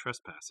 our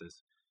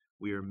trespasses,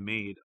 we are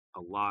made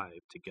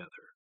alive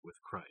together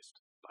with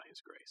Christ by his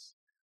grace.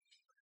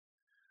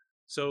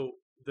 So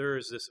there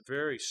is this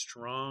very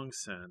strong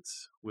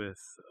sense with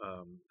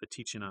the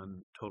teaching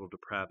on total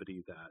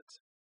depravity that,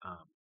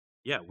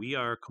 we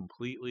are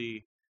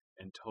completely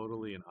and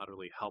totally and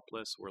utterly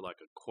helpless. We're like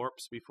a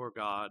corpse before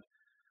God.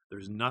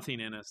 There's nothing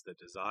in us that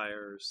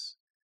desires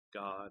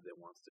God, that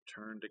wants to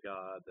turn to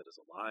God, that is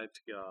alive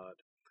to God.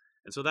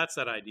 And so that's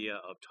that idea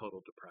of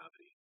total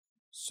depravity.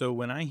 So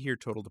when I hear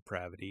total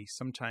depravity,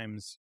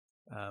 sometimes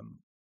um,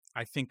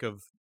 I think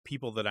of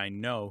people that I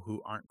know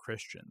who aren't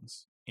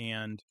Christians,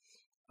 and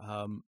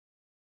um,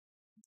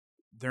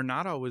 they're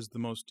not always the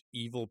most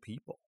evil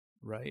people,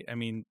 right? I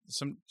mean,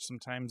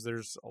 sometimes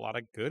there's a lot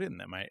of good in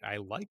them. I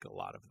like a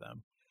lot of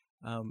them.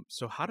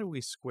 So how do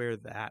we square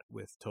that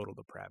with total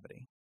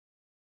depravity?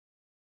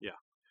 Yeah,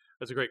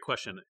 that's a great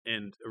question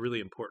and a really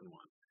important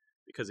one.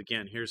 Because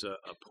again, here's a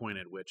point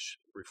at which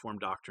Reformed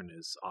doctrine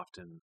is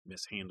often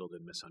mishandled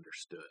and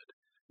misunderstood,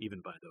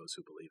 even by those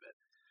who believe it.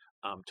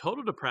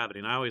 Total depravity,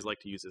 and I always like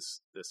to use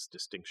this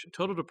distinction.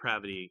 Total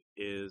depravity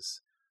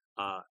is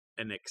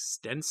an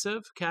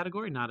extensive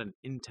category, not an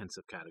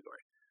intensive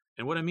category.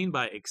 And what I mean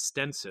by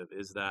extensive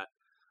is that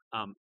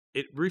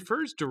it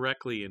refers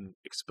directly and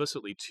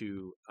explicitly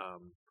to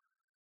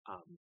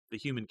the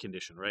human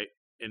condition, right?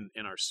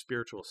 In our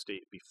spiritual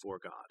state before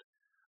God,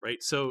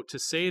 right? So to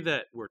say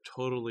that we're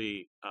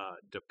totally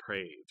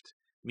depraved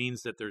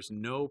means that there's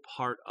no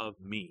part of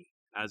me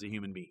as a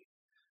human being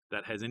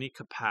that has any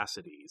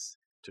capacities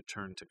to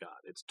turn to God.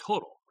 It's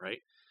total, right?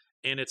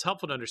 And it's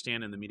helpful to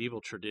understand in the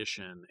medieval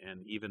tradition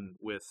and even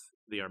with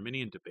the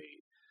Arminian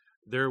debate,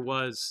 there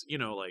was,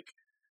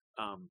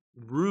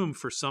 room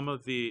for some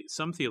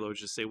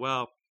theologians to say,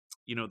 well,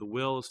 the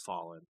will is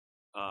fallen,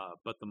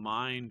 but the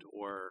mind,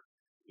 or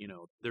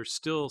there's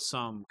still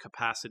some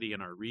capacity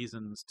in our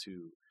reasons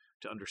to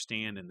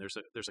understand, and there's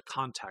a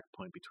contact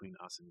point between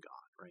us and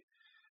God, right?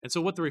 And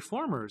so what the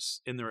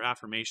reformers in their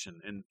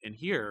affirmation, and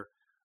here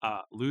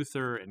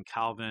Luther and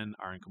Calvin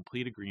are in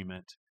complete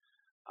agreement,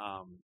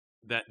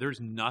 that there's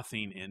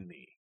nothing in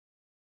me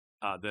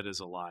that is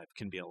alive,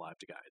 can be alive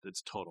to God.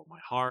 It's total. My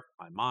heart,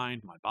 my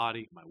mind, my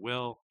body, my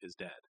will is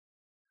dead,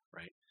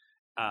 right?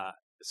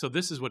 So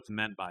this is what's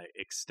meant by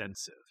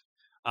extensive.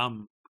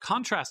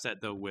 Contrast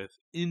that, though, with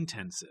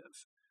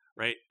intensive,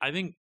 right? I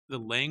think the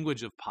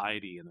language of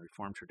piety in the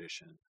Reformed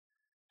tradition,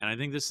 and I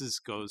think this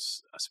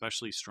goes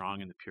especially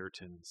strong in the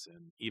Puritans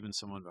and even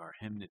some of our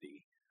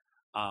hymnody,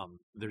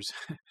 there's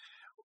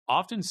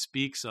often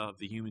speaks of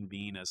the human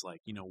being as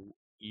like,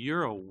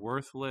 you're a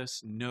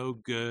worthless, no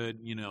good,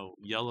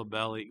 yellow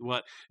belly.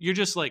 What you're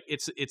just like,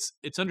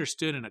 it's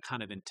understood in a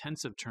kind of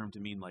intensive term to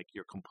mean like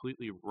you're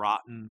completely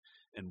rotten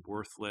and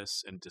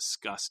worthless and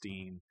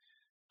disgusting,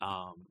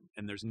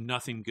 and there's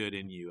nothing good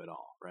in you at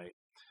all, right?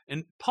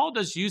 And Paul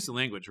does use the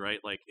language, right,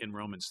 like in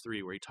Romans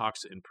 3, where he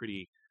talks in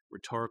pretty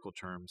rhetorical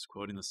terms,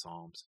 quoting the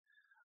Psalms.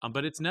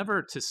 But it's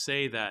never to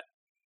say that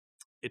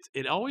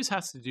it always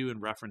has to do in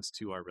reference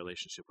to our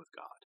relationship with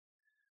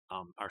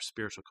God, our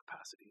spiritual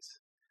capacities.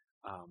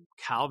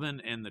 Calvin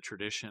and the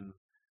tradition,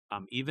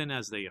 even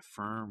as they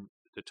affirm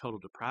the total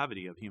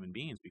depravity of human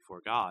beings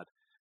before God,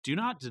 do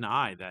not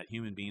deny that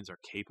human beings are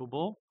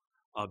capable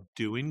of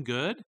doing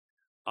good,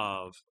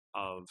 of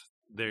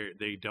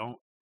they don't,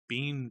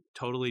 being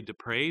totally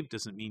depraved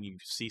doesn't mean you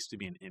cease to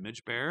be an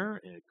image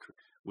bearer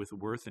with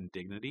worth and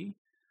dignity.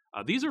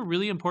 These are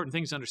really important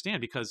things to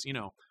understand because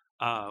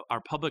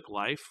our public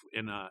life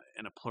in a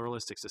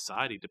pluralistic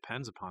society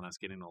depends upon us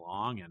getting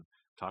along and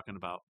talking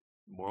about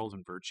morals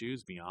and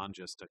virtues beyond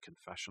just a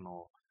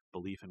confessional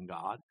belief in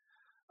God.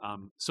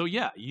 So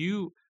yeah,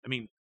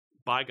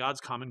 by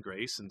God's common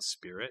grace and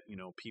spirit,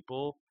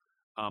 people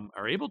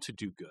are able to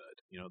do good.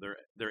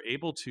 They're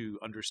able to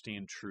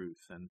understand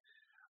truth,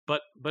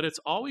 but it's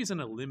always in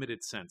a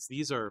limited sense.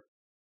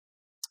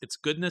 It's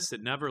goodness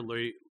that never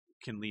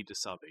can lead to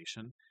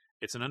salvation.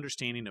 It's an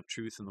understanding of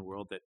truth in the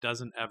world that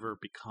doesn't ever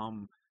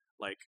become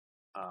like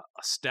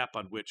a step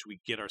on which we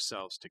get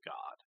ourselves to God,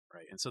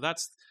 right? And so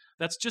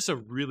that's just a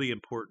really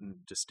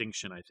important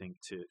distinction, I think,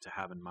 to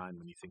have in mind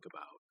when you think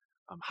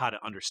about how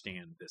to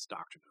understand this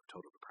doctrine of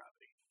total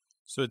depravity.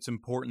 So it's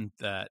important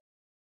that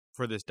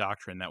for this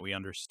doctrine that we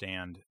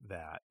understand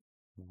that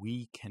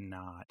we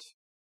cannot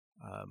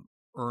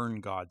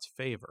earn God's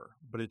favor,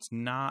 but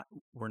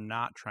we're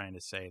not trying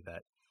to say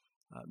that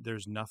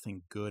there's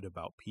nothing good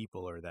about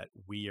people or that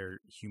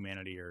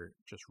humanity are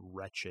just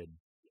wretched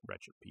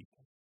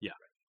people.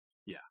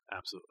 Yeah,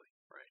 absolutely,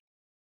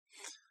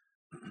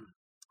 right.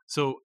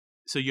 So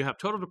you have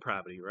total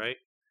depravity, right?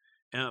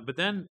 But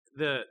then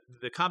the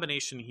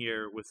combination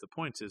here with the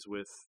points is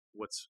with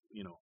what's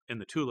in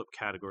the tulip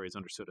category is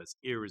understood as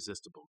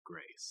irresistible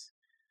grace.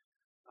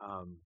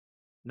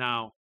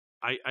 Now,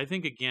 I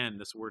think again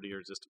this word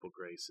irresistible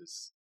grace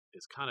is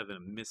kind of a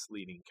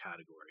misleading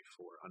category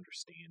for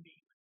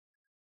understanding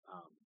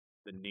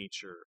the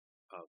nature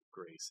of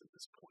grace at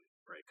this point,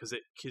 right?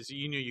 Because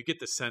you get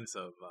the sense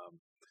of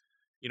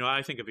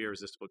I think of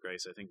irresistible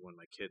grace. I think when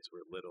my kids were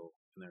little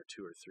and they're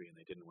 2 or 3 and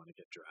they didn't want to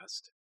get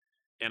dressed.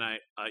 And I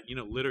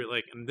literally,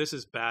 like, and this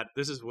is bad.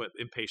 This is what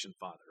impatient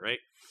father, right?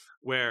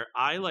 Where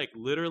I like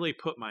literally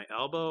put my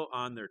elbow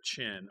on their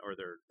chin or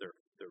their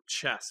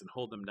chest and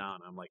hold them down.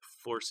 I'm like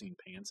forcing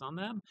pants on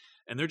them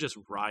and they're just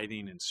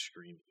writhing and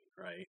screaming,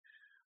 right?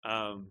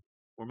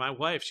 Or my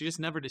wife, she just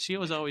never did. She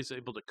was always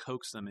able to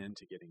coax them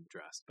into getting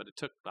dressed, but it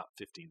took about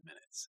 15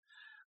 minutes.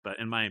 But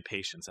in my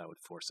impatience, I would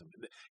force them.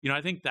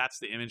 I think that's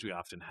the image we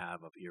often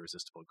have of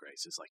irresistible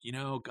grace. It's like,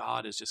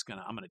 God is just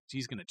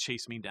he's gonna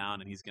chase me down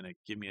and he's gonna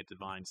give me a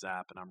divine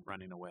zap and I'm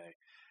running away.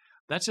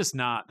 That's just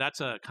not. That's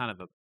a kind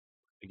of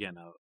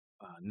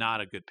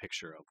not a good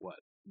picture of what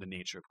the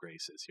nature of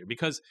grace is here.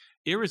 Because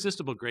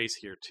irresistible grace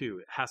here too,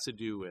 it has to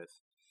do with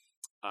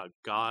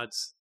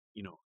God's.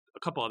 A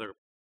couple other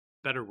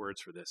better words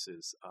for this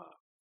is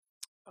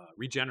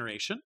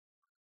regeneration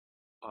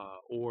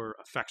or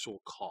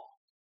effectual call.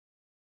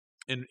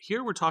 And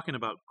here we're talking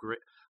about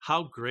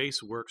how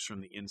grace works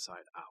from the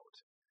inside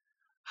out.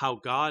 How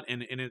God,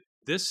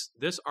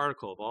 this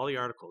article, of all the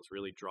articles,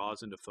 really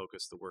draws into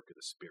focus the work of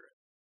the Spirit,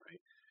 right?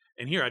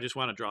 And here I just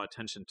want to draw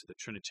attention to the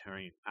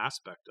Trinitarian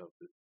aspect of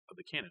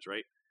the canons,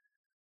 right?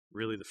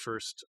 Really the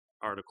first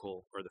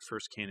article or the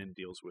first canon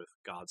deals with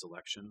God's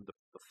election,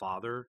 the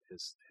Father,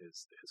 his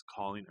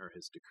calling or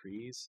his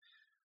decrees.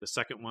 The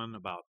second one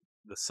about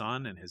the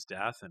Son and his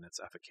death and its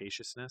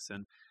efficaciousness.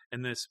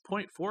 And this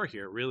point 4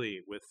 here, really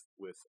with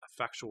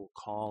effectual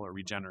call or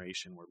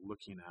regeneration, we're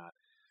looking at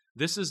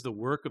this is the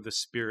work of the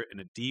Spirit in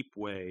a deep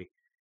way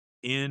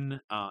in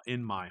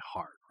my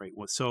heart, right?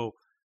 So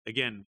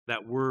again,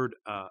 that word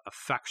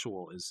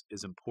effectual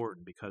is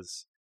important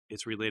because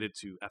it's related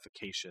to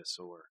efficacious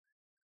or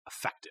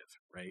effective,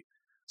 right?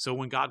 So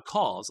when God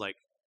calls, like,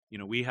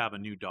 we have a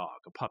new dog,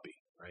 a puppy,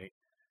 right?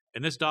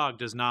 And this dog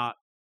does not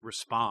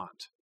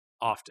respond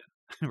often,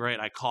 right?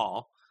 I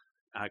call,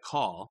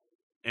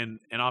 and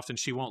often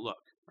she won't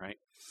look, right?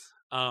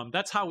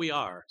 That's how we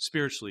are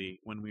spiritually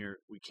when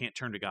we can't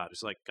turn to God.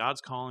 It's like God's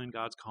calling,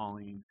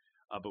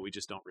 but we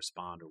just don't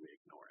respond or we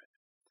ignore it.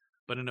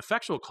 But an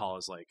effectual call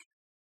is like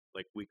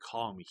we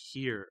call and we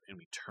hear and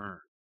we turn,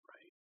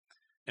 right?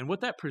 And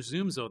what that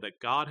presumes, though, that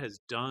God has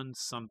done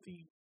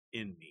something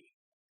in me,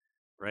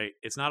 right?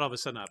 It's not all of a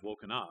sudden I've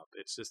woken up.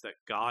 It's just that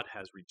God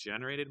has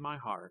regenerated my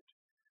heart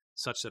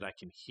such that I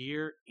can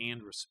hear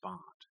and respond.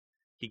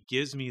 He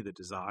gives me the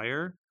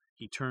desire.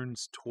 He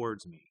turns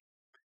towards me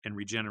and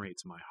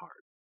regenerates my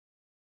heart.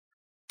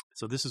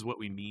 So this is what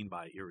we mean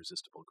by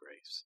irresistible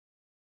grace.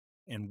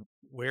 And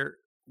where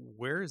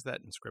is that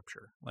in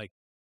Scripture? Like,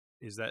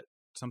 is that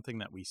something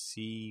that we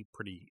see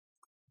pretty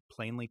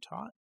plainly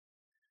taught?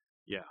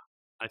 Yeah,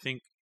 I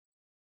mean,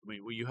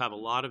 you have a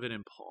lot of it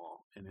in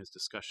Paul in his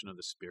discussion of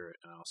the Spirit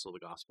and also the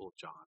Gospel of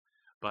John.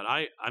 But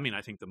I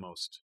think the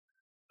most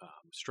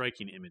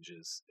striking image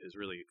is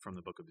really from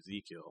the book of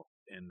Ezekiel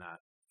in that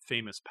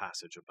famous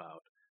passage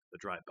about the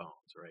dry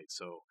bones, right?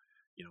 So,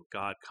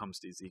 God comes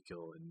to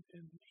Ezekiel and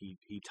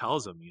he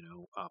tells him,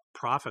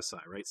 prophesy,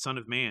 right? Son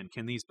of man,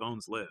 can these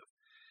bones live?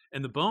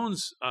 And the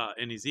bones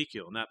in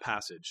Ezekiel, in that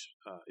passage,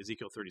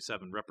 Ezekiel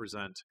 37,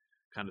 represent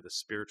kind of the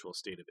spiritual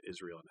state of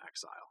Israel in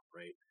exile,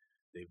 right?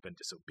 They've been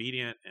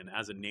disobedient, and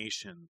as a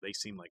nation, they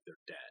seem like they're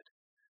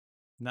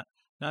dead.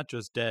 Not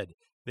just dead.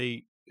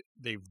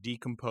 They've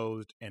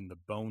decomposed, and the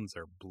bones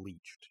are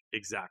bleached.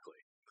 Exactly,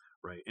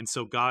 right? And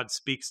so God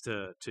speaks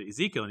to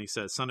Ezekiel, and he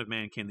says, "Son of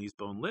man, can these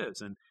bones live?"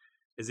 And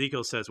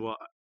Ezekiel says, "Well,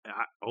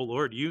 oh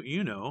Lord,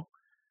 you know."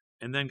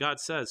 And then God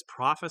says,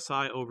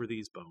 "Prophesy over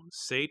these bones.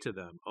 Say to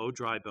them, O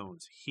dry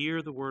bones,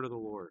 hear the word of the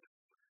Lord.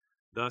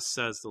 Thus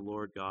says the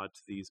Lord God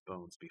to these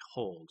bones,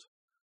 Behold,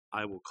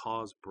 I will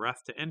cause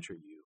breath to enter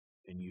you,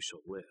 and you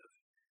shall live.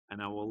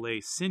 And I will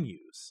lay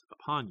sinews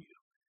upon you,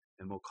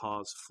 and will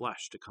cause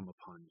flesh to come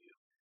upon you,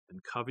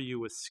 and cover you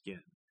with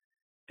skin,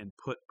 and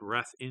put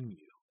breath in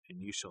you,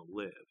 and you shall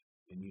live,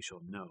 and you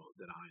shall know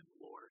that I am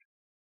the Lord."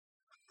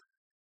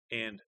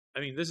 And I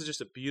mean, this is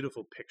just a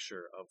beautiful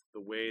picture of the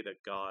way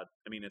that God,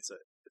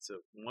 it's a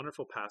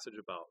wonderful passage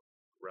about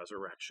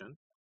resurrection,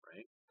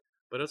 right?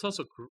 But it's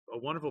also a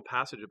wonderful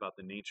passage about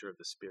the nature of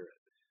the Spirit,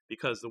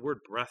 because the word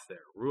breath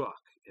there,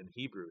 ruach in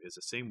Hebrew, is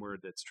the same word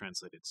that's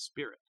translated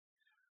spirit,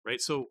 right?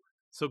 So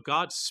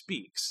God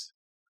speaks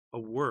a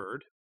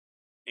word,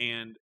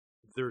 and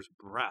there's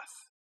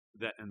breath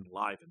that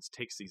enlivens,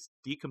 takes these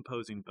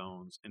decomposing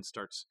bones and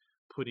starts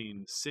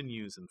putting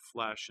sinews and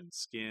flesh and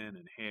skin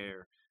and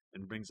hair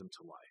and brings them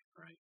to life,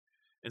 right?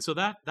 And so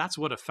that's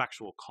what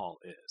effectual call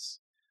is.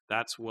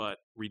 That's what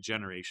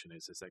regeneration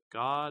is that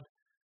God,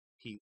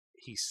 he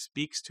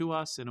speaks to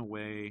us in a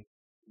way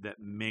that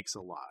makes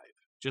alive.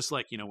 Just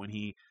like, when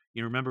you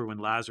remember when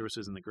Lazarus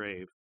is in the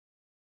grave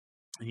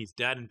and he's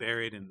dead and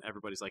buried, and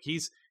everybody's like,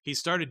 he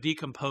started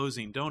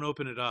decomposing, don't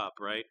open it up,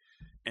 right?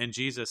 And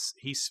Jesus,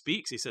 he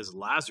speaks, he says,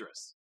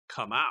 Lazarus,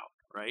 come out,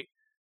 right?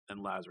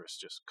 And Lazarus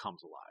just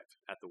comes alive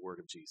at the word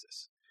of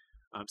Jesus.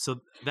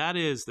 So that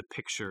is the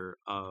picture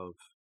of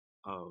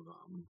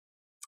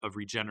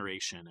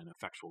regeneration and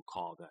effectual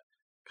call that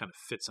kind of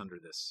fits under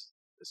this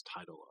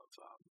title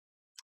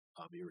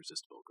of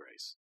irresistible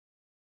grace.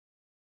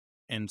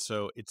 And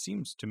so it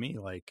seems to me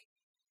like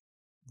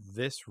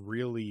this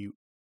really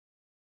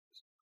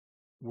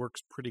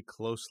works pretty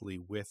closely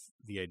with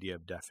the idea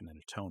of definite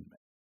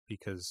atonement,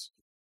 because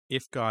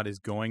if God is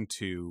going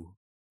to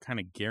kind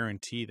of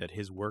guarantee that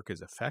his work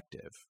is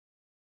effective,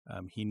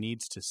 He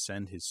needs to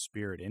send his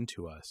Spirit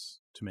into us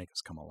to make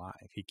us come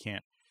alive. He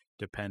can't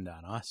depend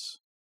on us.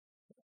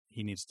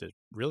 He needs to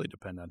really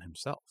depend on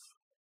himself.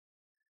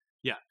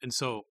 Yeah, and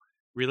so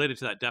related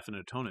to that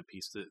definite atonement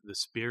piece, the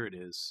Spirit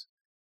is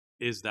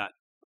that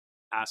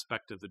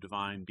aspect of the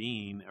divine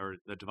being or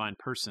the divine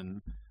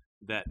person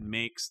that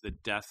makes the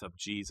death of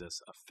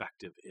Jesus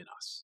effective in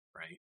us,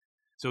 right?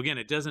 So again,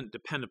 it doesn't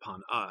depend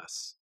upon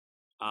us,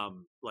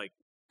 like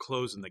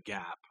closing the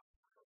gap,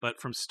 but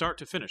from start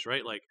to finish,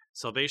 right? Like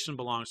salvation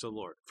belongs to the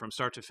Lord from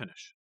start to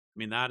finish. I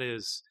mean, that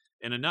is,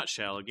 in a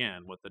nutshell,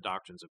 again, what the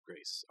doctrines of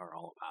grace are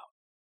all about.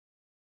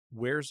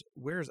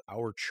 Where's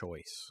our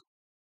choice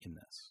in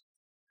this?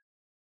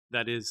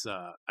 That is,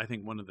 I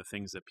think, one of the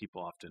things that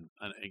people often,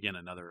 again,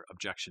 another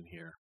objection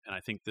here, and I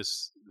think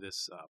this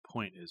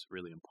point is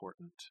really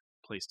important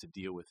place to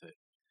deal with it.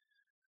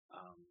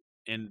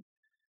 And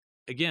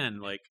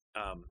again, like,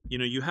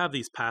 you have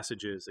these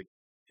passages, like,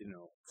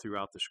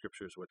 throughout the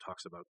scriptures where it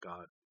talks about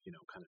God,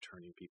 kind of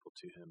turning people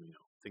to him.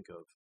 Think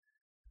of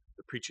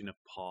the preaching of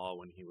Paul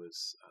when he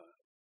was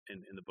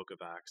in the book of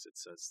Acts. It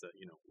says that,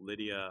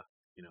 Lydia,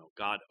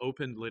 God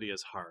opened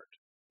Lydia's heart,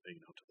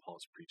 to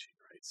Paul's preaching,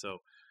 right? So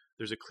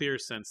there's a clear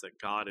sense that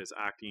God is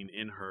acting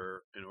in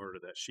her in order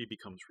that she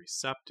becomes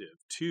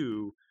receptive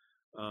to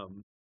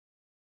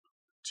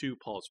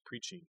Paul's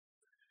preaching.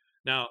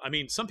 Now, I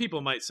mean, some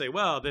people might say,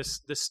 well,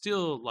 this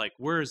still, like,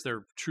 where is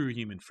their true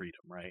human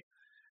freedom, right?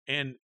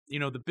 And,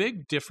 the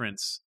big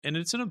difference, and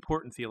it's an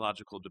important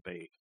theological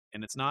debate,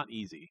 and it's not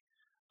easy,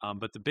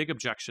 but the big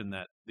objection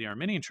that the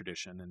Arminian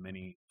tradition and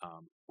many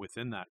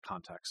within that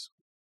context,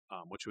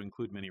 which would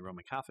include many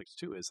Roman Catholics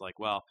too, is like,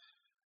 well,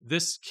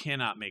 this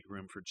cannot make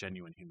room for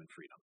genuine human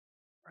freedom,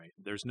 right?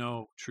 There's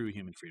no true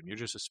human freedom. You're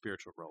just a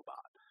spiritual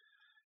robot.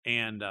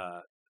 And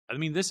I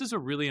mean, this is a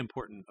really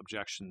important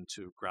objection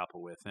to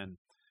grapple with. And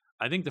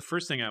I think the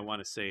first thing I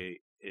want to say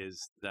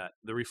is that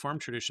the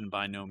Reformed tradition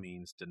by no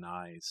means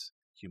denies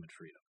human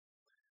freedom.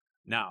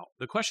 Now,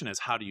 the question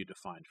is, how do you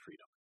define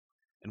freedom?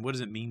 And what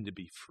does it mean to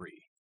be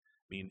free?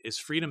 I mean, is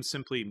freedom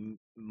simply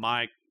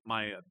my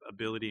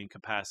ability and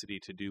capacity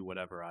to do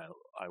whatever I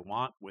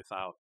want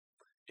without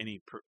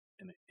any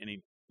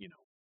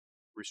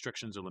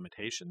restrictions or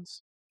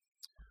limitations?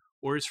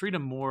 Or is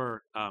freedom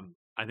more,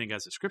 I think,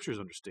 as the scriptures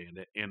understand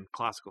it, and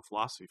classical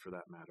philosophy for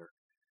that matter,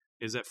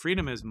 is that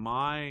freedom is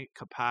my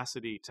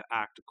capacity to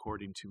act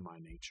according to my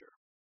nature.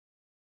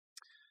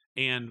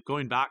 And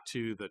going back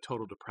to the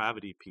total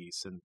depravity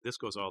piece, and this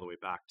goes all the way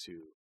back to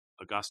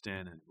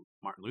Augustine, and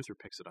Martin Luther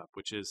picks it up,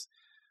 which is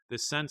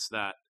this sense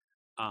that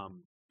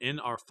in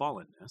our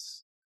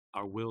fallenness,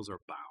 our wills are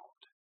bound.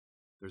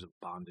 There's a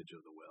bondage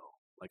of the will.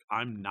 Like,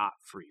 I'm not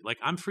free. Like,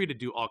 I'm free to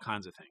do all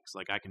kinds of things.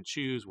 Like, I can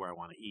choose where I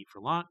want to eat for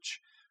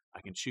lunch.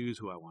 I can choose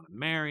who I want to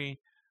marry.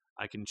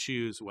 I can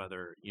choose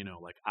whether,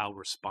 like, I'll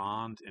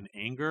respond in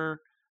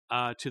anger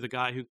to the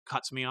guy who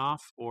cuts me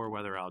off, or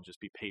whether I'll just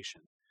be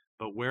patient.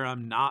 But where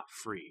I'm not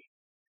free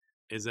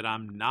is that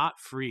I'm not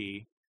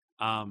free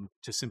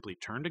to simply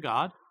turn to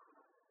God,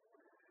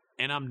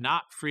 and I'm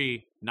not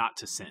free not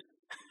to sin,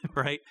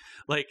 right?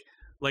 Like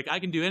I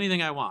can do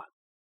anything I want,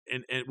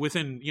 and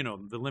within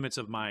the limits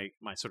of my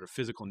sort of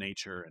physical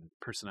nature and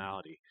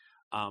personality.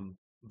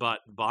 But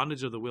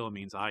bondage of the will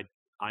means I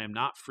am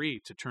not free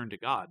to turn to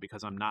God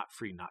because I'm not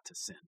free not to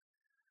sin.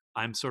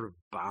 I'm sort of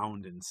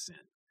bound in sin.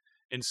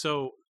 And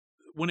so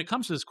when it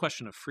comes to this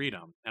question of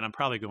freedom, and I'm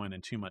probably going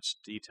into too much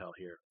detail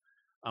here,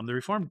 the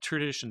Reformed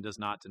tradition does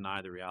not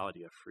deny the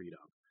reality of freedom,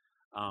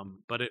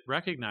 but it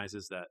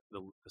recognizes that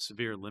the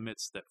severe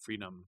limits that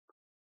freedom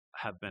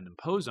have been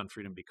imposed on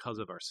freedom because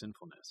of our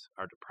sinfulness,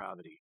 our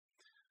depravity.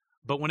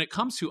 But when it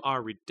comes to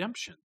our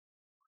redemption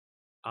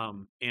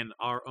and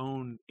our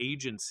own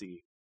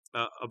agency,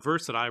 a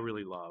verse that I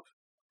really love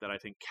that I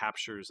think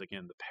captures,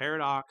 again, the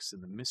paradox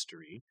and the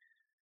mystery.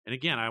 And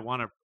again, I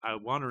want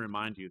to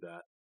remind you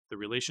that the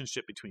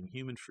relationship between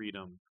human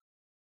freedom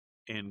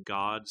and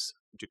God's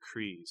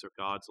decrees or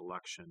God's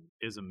election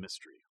is a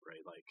mystery,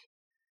 right? Like,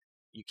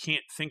 you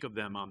can't think of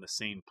them on the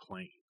same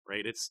plane,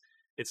 right? It's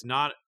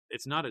not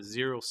a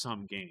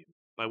zero-sum game,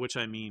 by which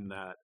I mean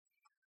that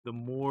the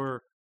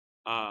more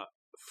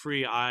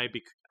free I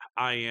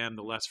am,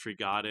 the less free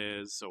God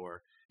is.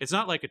 Or it's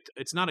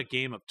not a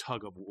game of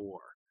tug of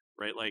war,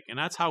 right? Like, and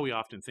that's how we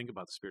often think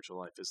about the spiritual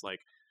life, is like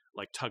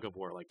tug of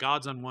war. Like,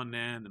 God's on one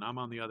end and I'm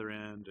on the other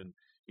end, and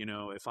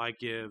if I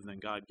give, then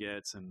God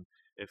gets, and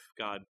if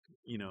God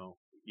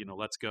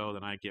lets go,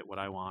 then I get what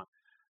I want.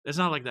 It's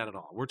not like that at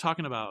all. We're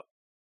talking about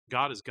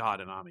God is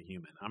God and I'm a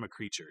human. I'm a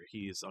creature.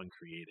 He is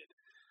uncreated.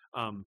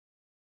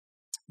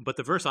 But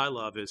the verse I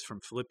love is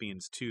from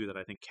Philippians 2 that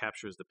I think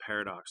captures the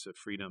paradox of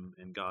freedom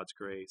and God's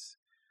grace.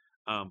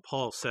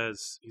 Paul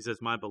says,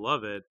 my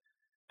beloved,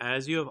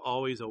 as you have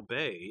always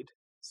obeyed,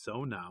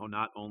 so now,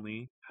 not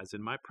only as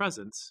in my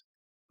presence,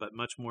 but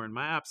much more in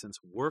my absence,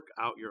 work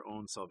out your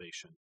own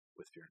salvation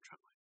with fear and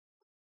trembling.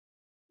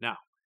 Now,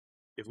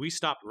 if we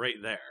stopped right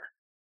there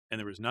and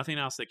there was nothing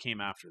else that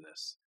came after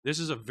this, this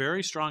is a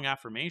very strong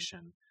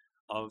affirmation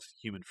of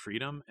human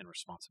freedom and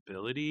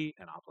responsibility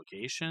and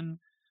obligation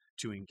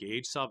to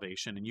engage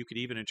salvation. And you could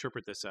even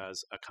interpret this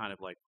as a kind of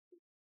like,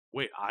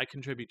 wait, I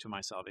contribute to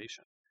my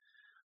salvation.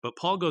 But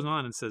Paul goes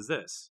on and says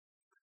this,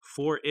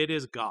 for it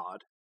is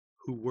God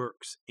who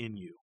works in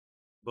you,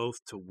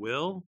 both to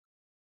will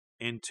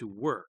and to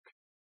work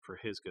for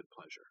his good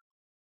pleasure.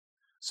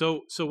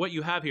 So what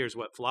you have here is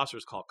what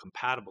philosophers call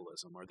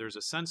compatibilism, or there's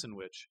a sense in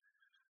which,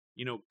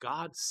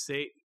 God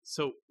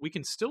so we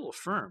can still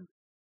affirm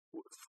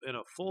in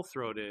a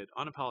full-throated,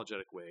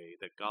 unapologetic way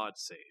that God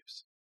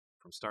saves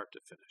from start to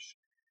finish.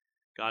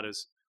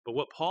 But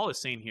what Paul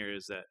is saying here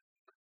is that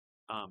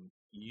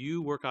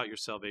you work out your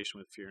salvation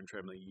with fear and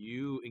trembling.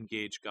 You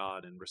engage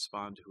God and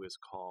respond to his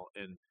call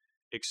and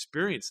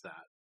experience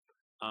that.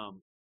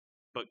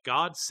 But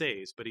God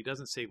saves, but he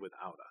doesn't save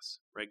without us,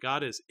 right?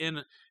 God is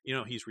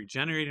he's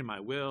regenerating my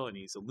will and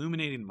he's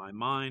illuminating my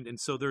mind. And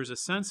so there's a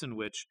sense in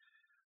which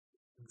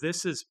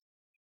this is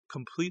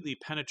completely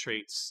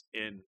penetrates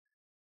and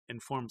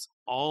informs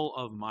all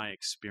of my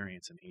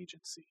experience and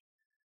agency.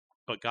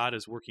 But God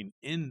is working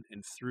in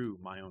and through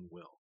my own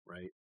will,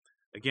 right?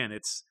 Again,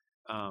 it's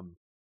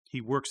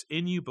he works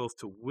in you both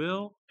to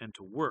will and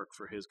to work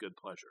for his good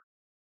pleasure.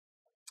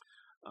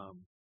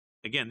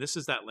 Again, this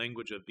is that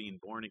language of being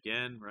born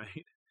again,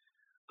 right?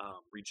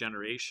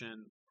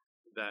 Regeneration,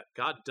 that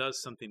God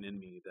does something in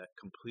me that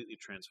completely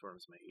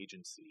transforms my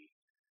agency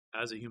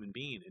as a human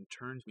being and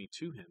turns me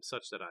to him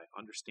such that I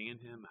understand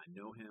him, I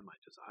know him, I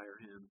desire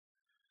him.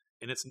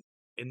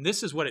 And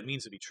this is what it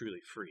means to be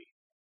truly free,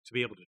 to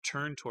be able to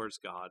turn towards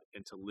God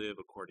and to live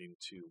according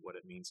to what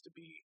it means to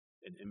be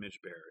an image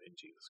bearer in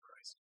Jesus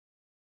Christ.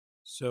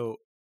 So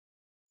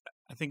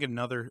I think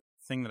another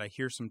thing that I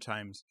hear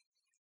sometimes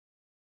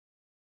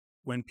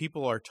when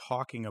people are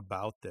talking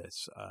about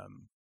this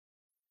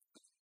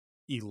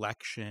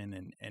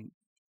election and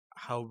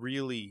how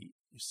really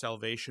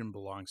salvation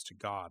belongs to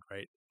God,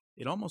 right?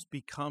 It almost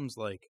becomes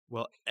like,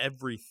 well,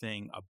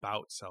 everything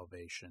about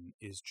salvation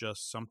is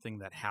just something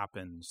that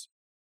happens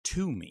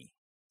to me.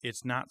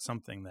 It's not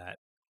something that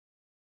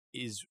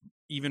is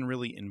even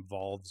really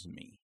involves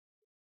me.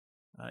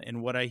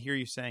 And what I hear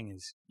you saying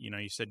is,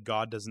 you said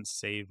God doesn't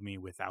save me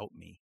without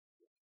me.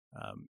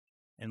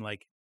 And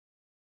like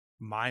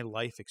my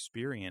life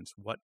experience,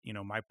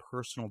 my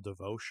personal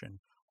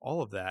devotion,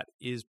 all of that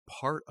is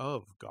part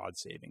of God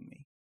saving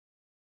me.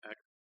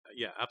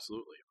 Yeah,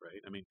 absolutely.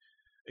 Right. I mean,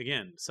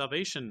 again,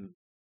 salvation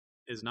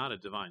is not a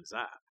divine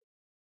zap.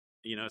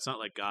 It's not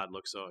like God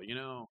looks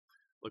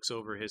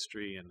over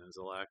history and is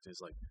elect and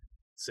is like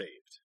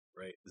saved,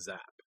 right?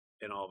 Zap.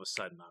 And all of a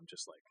sudden I'm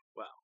just like,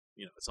 well,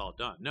 it's all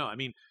done. No, I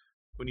mean,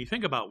 when you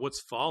think about what's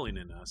falling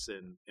in us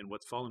and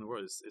what's falling in the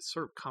world, it's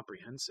sort of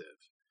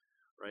comprehensive,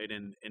 right?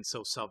 And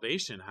so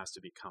salvation has to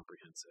be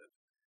comprehensive.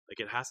 Like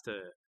it has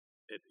to,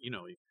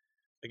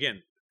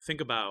 again, think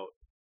about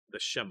the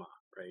Shema,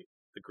 right?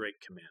 The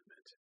great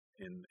commandment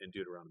in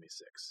Deuteronomy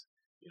 6.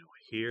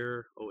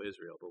 Hear, O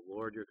Israel, the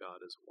Lord your God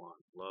is one.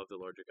 Love the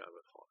Lord your God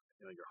with all,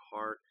 your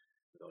heart,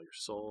 with all your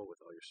soul, with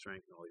all your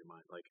strength, and all your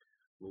mind. Like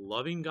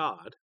loving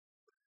God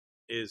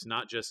is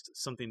not just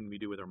something we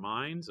do with our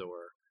minds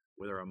or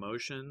with our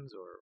emotions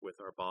or with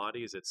our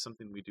bodies. It's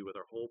something we do with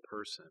our whole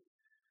person.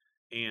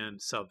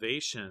 And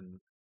salvation,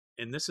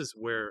 and this is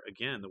where,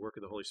 again, the work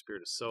of the Holy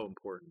Spirit is so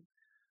important.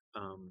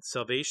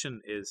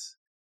 Salvation is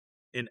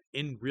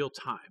in real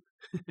time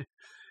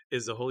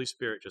is the Holy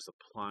Spirit just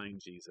applying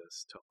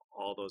Jesus to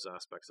all those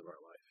aspects of our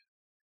life,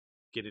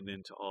 getting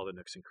into all the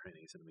nooks and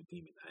crannies and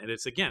redeeming that. And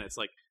it's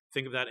like,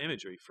 think of that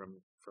imagery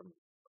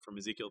from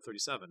Ezekiel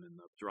 37 and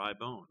the dry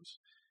bones.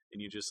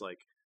 And you just like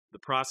the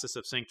process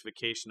of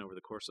sanctification over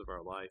the course of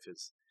our life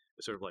is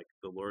sort of like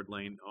the Lord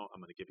laying,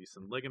 I'm going to give you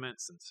some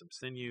ligaments and some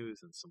sinews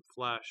and some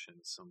flesh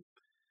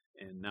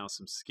and now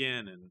some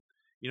skin. And,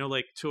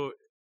 like to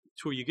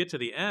where you get to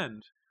the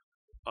end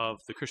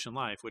of the Christian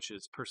life, which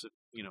is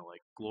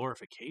like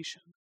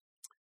glorification,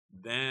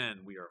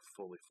 then we are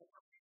fully formed,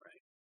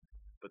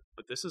 right?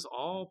 But this is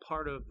all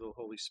part of the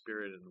Holy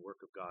Spirit and the work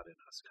of God in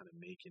us, kind of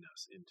making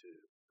us into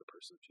the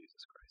person of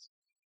Jesus Christ.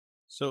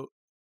 So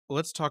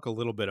let's talk a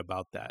little bit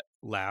about that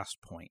last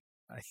point.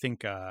 I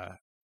think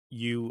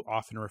you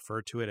often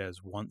refer to it as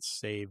once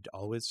saved,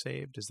 always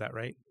saved. Is that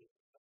right?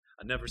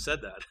 I never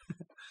said that.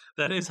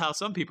 That is how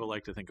some people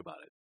like to think about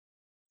it.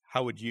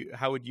 How would you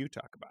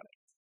talk about it?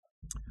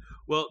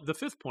 Well, the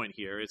fifth point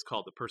here is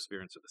called the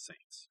perseverance of the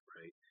saints,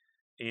 right?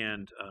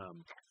 And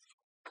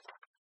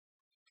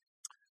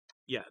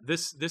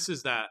this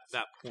is that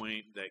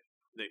point that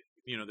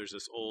there's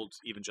this old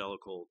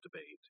evangelical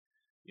debate.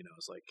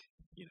 It's like,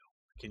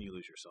 can you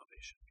lose your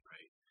salvation,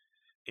 right?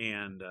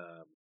 And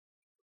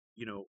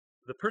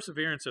the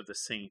perseverance of the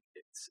saint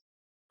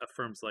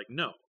affirms like,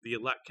 no, the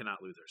elect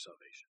cannot lose their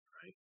salvation,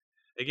 right?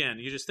 Again,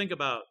 you just think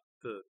about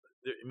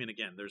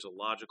there's a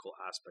logical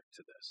aspect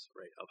to this,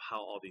 right, of how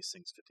all these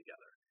things fit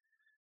together.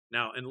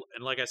 Now,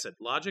 and like I said,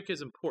 logic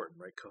is important,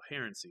 right?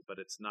 Coherency, but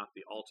it's not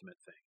the ultimate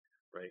thing,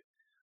 right?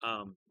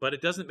 But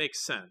it doesn't make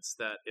sense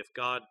that if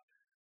God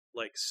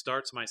like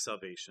starts my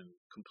salvation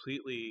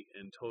completely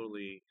and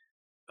totally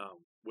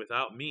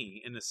without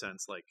me, in the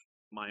sense like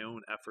my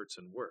own efforts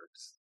and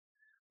works,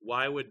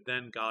 why would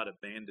then God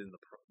abandon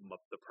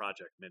the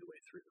project midway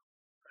through,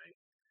 right?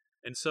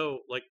 And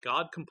so, like,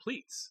 God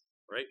completes,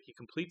 right? He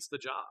completes the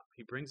job.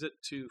 He brings it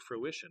to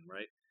fruition,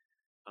 right?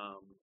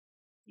 Um,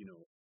 you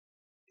know,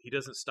 he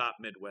doesn't stop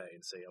midway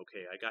and say,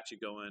 "Okay, I got you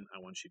going. I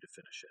want you to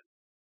finish it."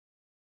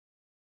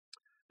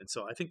 And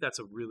so, I think that's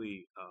a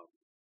really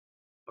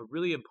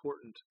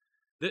important.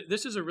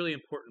 This is a really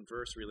important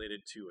verse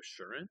related to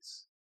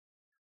assurance,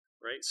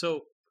 right?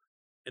 So,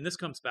 and this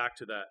comes back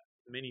to that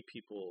many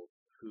people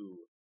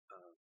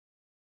uh,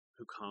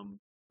 who come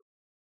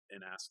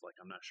and ask, like,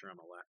 "I'm not sure I'm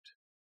elect."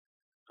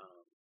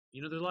 Um,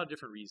 there's a lot of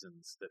different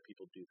reasons that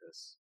people do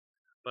this,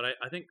 but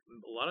I think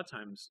a lot of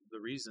times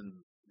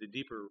the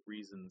deeper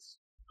reasons,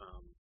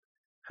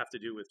 have to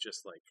do with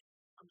just like,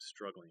 I'm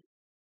struggling.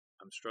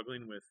 I'm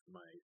struggling with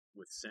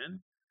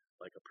sin,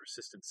 like a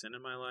persistent sin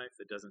in my life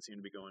that doesn't seem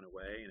to be going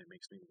away, and it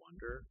makes me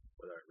wonder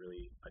whether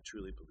I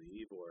truly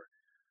believe, or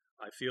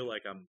I feel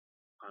like I'm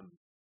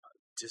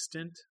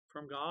distant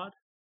from God,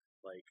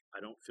 like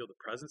I don't feel the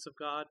presence of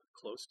God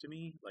close to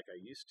me like I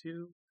used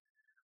to,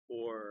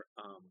 or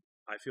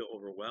I feel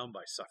overwhelmed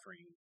by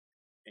suffering,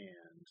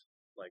 and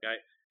like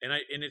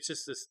and it's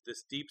just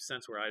this deep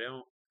sense where I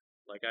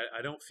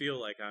don't feel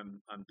like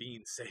I'm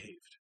being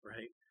saved,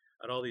 right,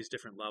 at all these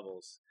different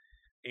levels.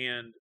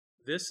 And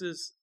this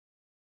is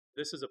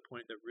a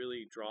point that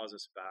really draws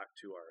us back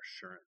to our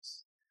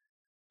assurance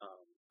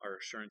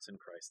in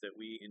Christ, that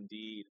we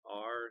indeed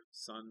are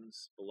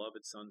sons,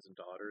 beloved sons and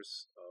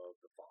daughters of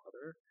the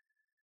Father,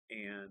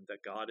 and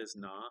that God is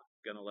not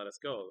going to let us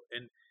go.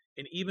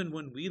 And even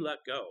when we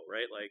let go,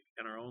 right, like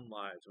in our own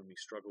lives, when we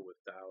struggle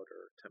with doubt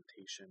or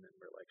temptation, and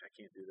we're like, I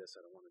can't do this,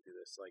 I don't want to do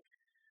this. Like,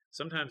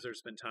 sometimes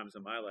there's been times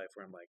in my life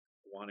where I'm like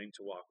wanting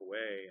to walk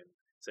away and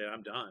say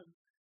I'm done,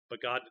 but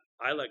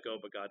I let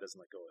go, but God doesn't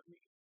let go of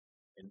me.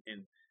 And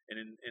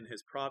in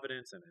His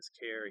providence and His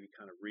care, He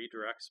kind of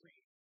redirects me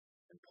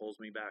and pulls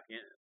me back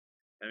in.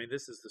 I mean,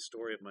 this is the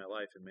story of my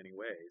life in many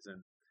ways.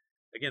 And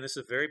again, this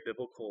is a very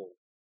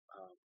biblical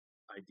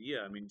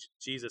idea. I mean,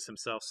 Jesus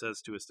Himself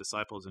says to His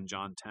disciples in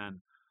John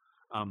 10,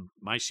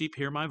 "My sheep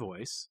hear my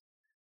voice,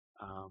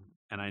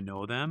 and I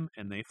know them,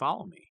 and they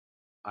follow me.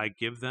 I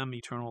give them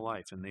eternal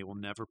life, and they will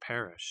never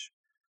perish,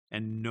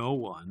 and no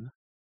one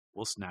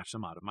will snatch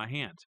them out of my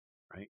hand."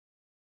 Right?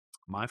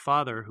 My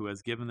Father, who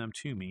has given them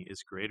to me,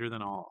 is greater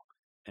than all,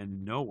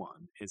 and no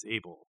one is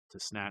able to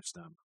snatch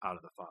them out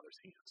of the Father's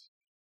hands.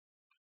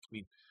 I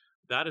mean,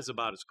 that is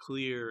about as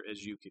clear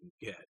as you can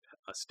get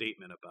a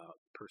statement about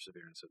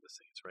perseverance of the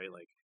saints, right?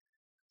 Like,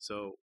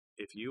 so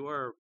if you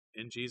are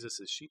in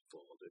Jesus's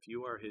sheepfold, if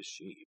you are His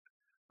sheep,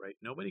 right,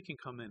 nobody can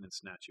come in and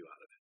snatch you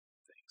out of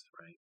things,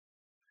 right?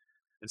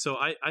 And so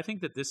I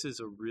think that this is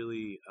a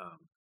really,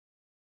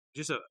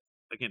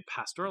 again,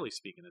 pastorally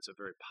speaking, it's a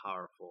very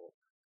powerful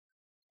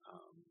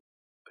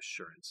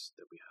assurance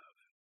that we have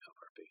of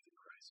our faith in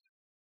Christ.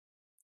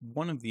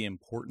 One of the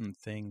important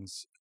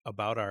things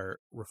about our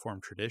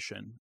Reformed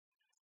tradition,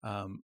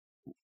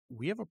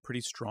 we have a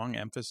pretty strong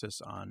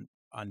emphasis on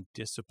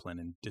discipline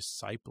and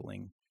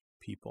discipling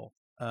people.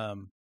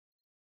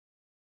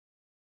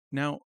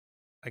 Now,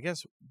 I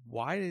guess,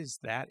 why is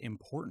that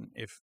important?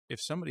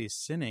 If somebody is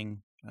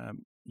sinning,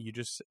 you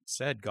just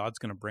said God's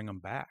going to bring them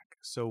back.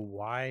 So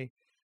why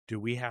do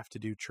we have to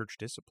do church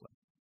discipline?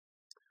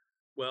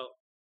 Well,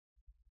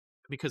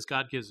 because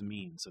God gives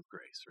means of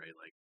grace, right?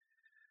 Like,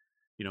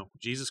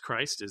 Jesus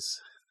Christ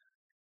is,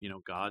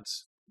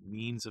 God's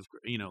means of,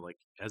 like,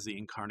 as the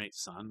incarnate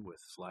Son with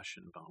flesh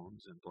and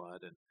bones and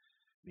blood. And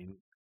I mean,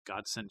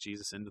 God sent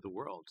Jesus into the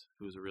world,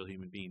 who was a real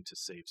human being, to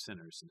save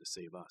sinners and to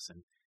save us.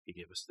 And He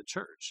gave us the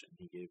church, and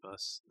He gave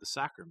us the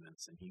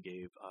sacraments, and He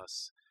gave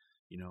us,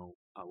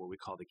 what we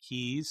call the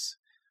keys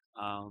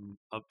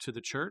up to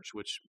the church,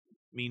 which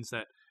means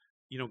that,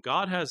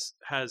 God has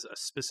a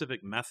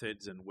specific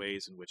methods and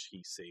ways in which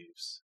He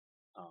saves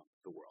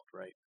the world,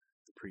 right?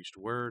 The preached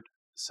word,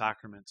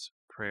 sacraments,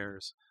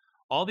 prayers,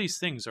 all these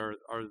things are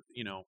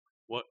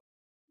what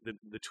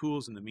the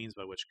tools and the means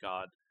by which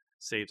God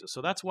saves us.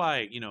 So that's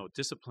why,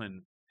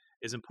 discipline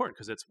is important,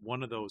 because it's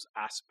one of those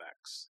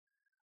aspects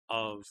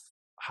of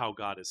how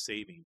God is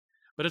saving.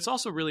 But it's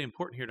also really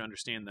important here to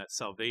understand that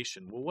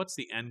salvation, well, what's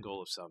the end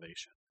goal of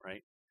salvation,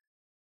 right?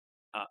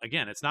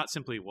 Again, it's not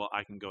simply, well,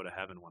 I can go to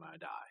heaven when I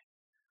die,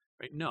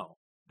 right? No,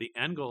 the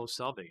end goal of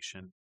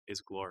salvation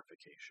is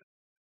glorification.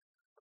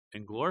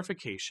 And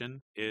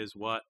glorification is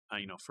what,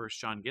 1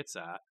 John gets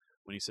at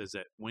when he says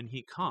that when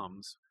He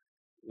comes,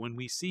 when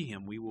we see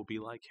Him, we will be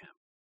like Him.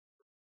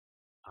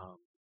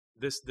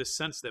 This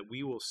sense that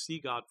we will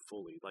see God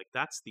fully, like,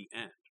 that's the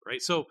end,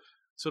 right? So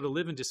to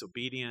live in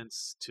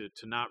disobedience, to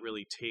not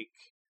really take,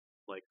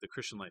 like, the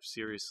Christian life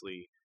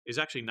seriously, is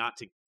actually not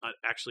to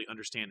actually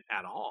understand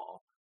at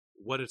all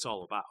what it's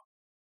all about,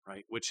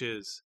 right? Which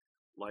is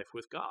life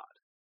with God,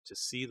 to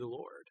see the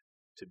Lord,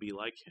 to be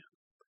like Him.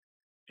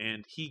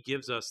 And He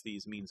gives us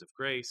these means of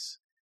grace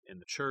in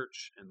the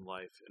church and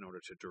life in order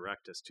to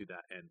direct us to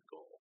that end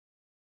goal.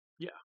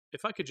 Yeah,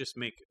 if I could just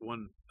make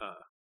one.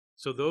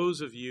 So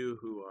those of you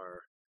who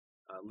are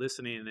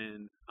listening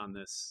in on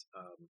this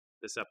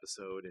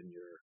episode, and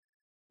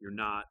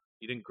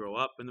you didn't grow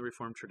up in the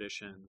Reformed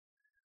tradition,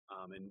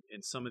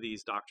 and some of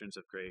these doctrines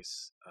of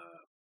grace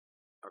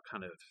are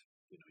kind of,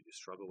 you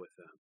struggle with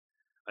them.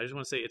 I just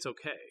want to say it's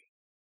okay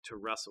to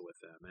wrestle with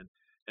them,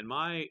 and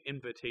my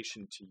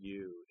invitation to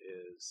you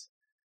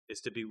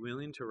is to be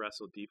willing to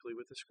wrestle deeply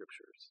with the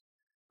scriptures,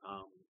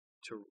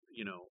 to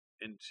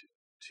and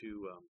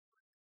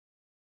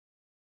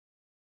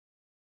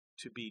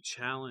to be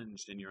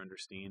challenged in your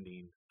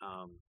understanding,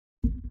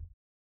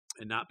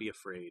 and not be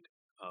afraid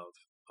of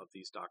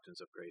these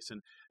doctrines of grace,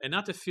 and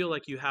not to feel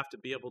like you have to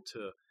be able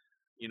to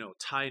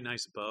tie a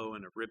nice bow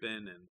and a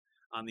ribbon and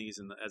on these,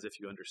 and as if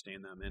you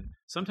understand them. And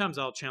sometimes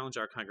I'll challenge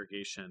our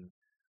congregation,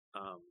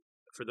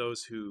 for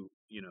those who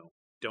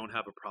don't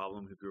have a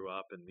problem, who grew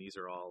up and these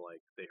are all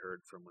like they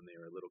heard from when they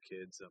were little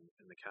kids,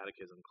 in the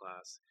catechism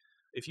class.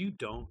 If you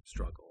don't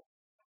struggle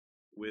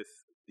with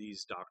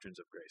these doctrines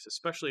of grace,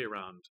 especially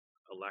around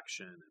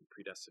election and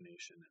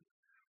predestination, and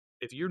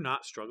if you're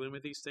not struggling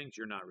with these things,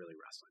 you're not really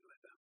wrestling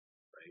with them,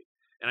 right?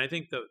 And I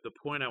think the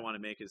point I want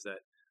to make is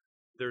that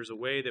there's a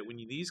way that when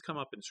these come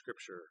up in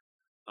Scripture,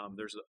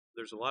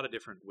 there's a lot of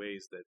different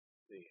ways that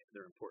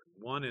they're important.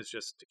 One is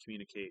just to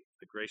communicate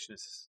the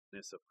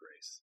graciousness of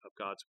grace, of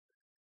God's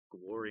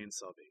glory and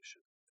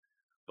salvation.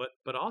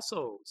 But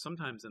also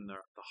sometimes in the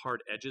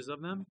hard edges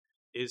of them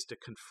is to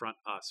confront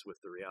us with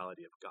the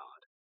reality of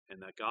God,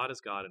 and that God is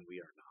God and we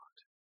are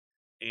not.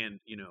 And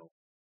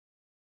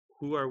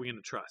who are we going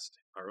to trust?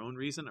 Our own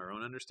reason, our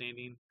own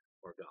understanding,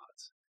 or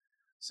God's?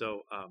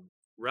 So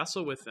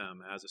wrestle with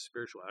them as a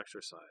spiritual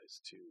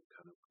exercise to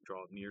kind of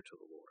draw near to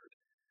the Lord.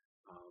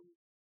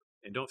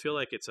 And don't feel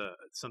like it's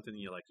something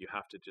you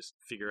have to just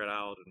figure it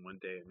out in one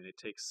day. I mean, it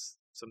takes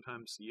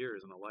sometimes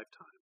years and a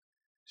lifetime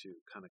to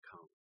kind of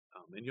come.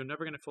 And you're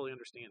never going to fully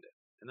understand it.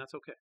 And that's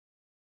okay.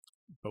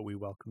 But we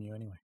welcome you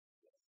anyway.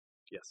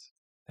 Yes.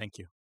 Thank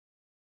you.